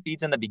because I feel like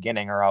feeds in the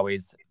beginning are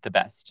always the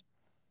best.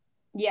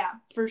 Yeah,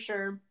 for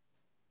sure.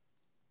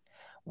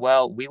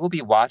 Well, we will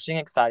be watching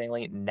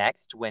excitingly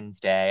next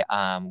Wednesday.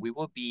 We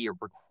will be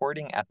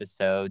recording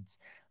episodes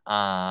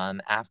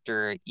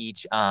after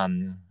each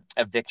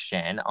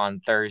eviction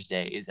on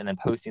Thursdays and then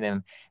posting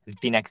them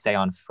the next day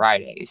on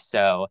Friday.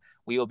 So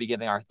we will be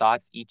giving our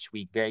thoughts each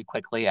week very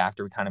quickly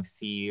after we kind of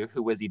see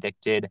who was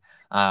evicted.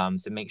 So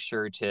make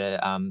sure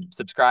to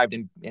subscribe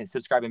and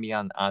be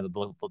on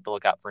the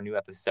lookout for new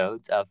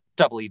episodes of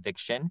Double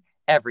Eviction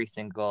every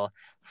single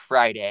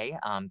Friday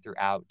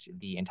throughout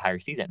the entire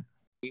season.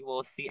 We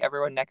will see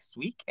everyone next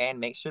week and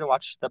make sure to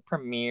watch the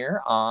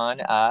premiere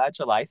on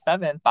July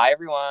 7th. Bye,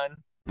 everyone.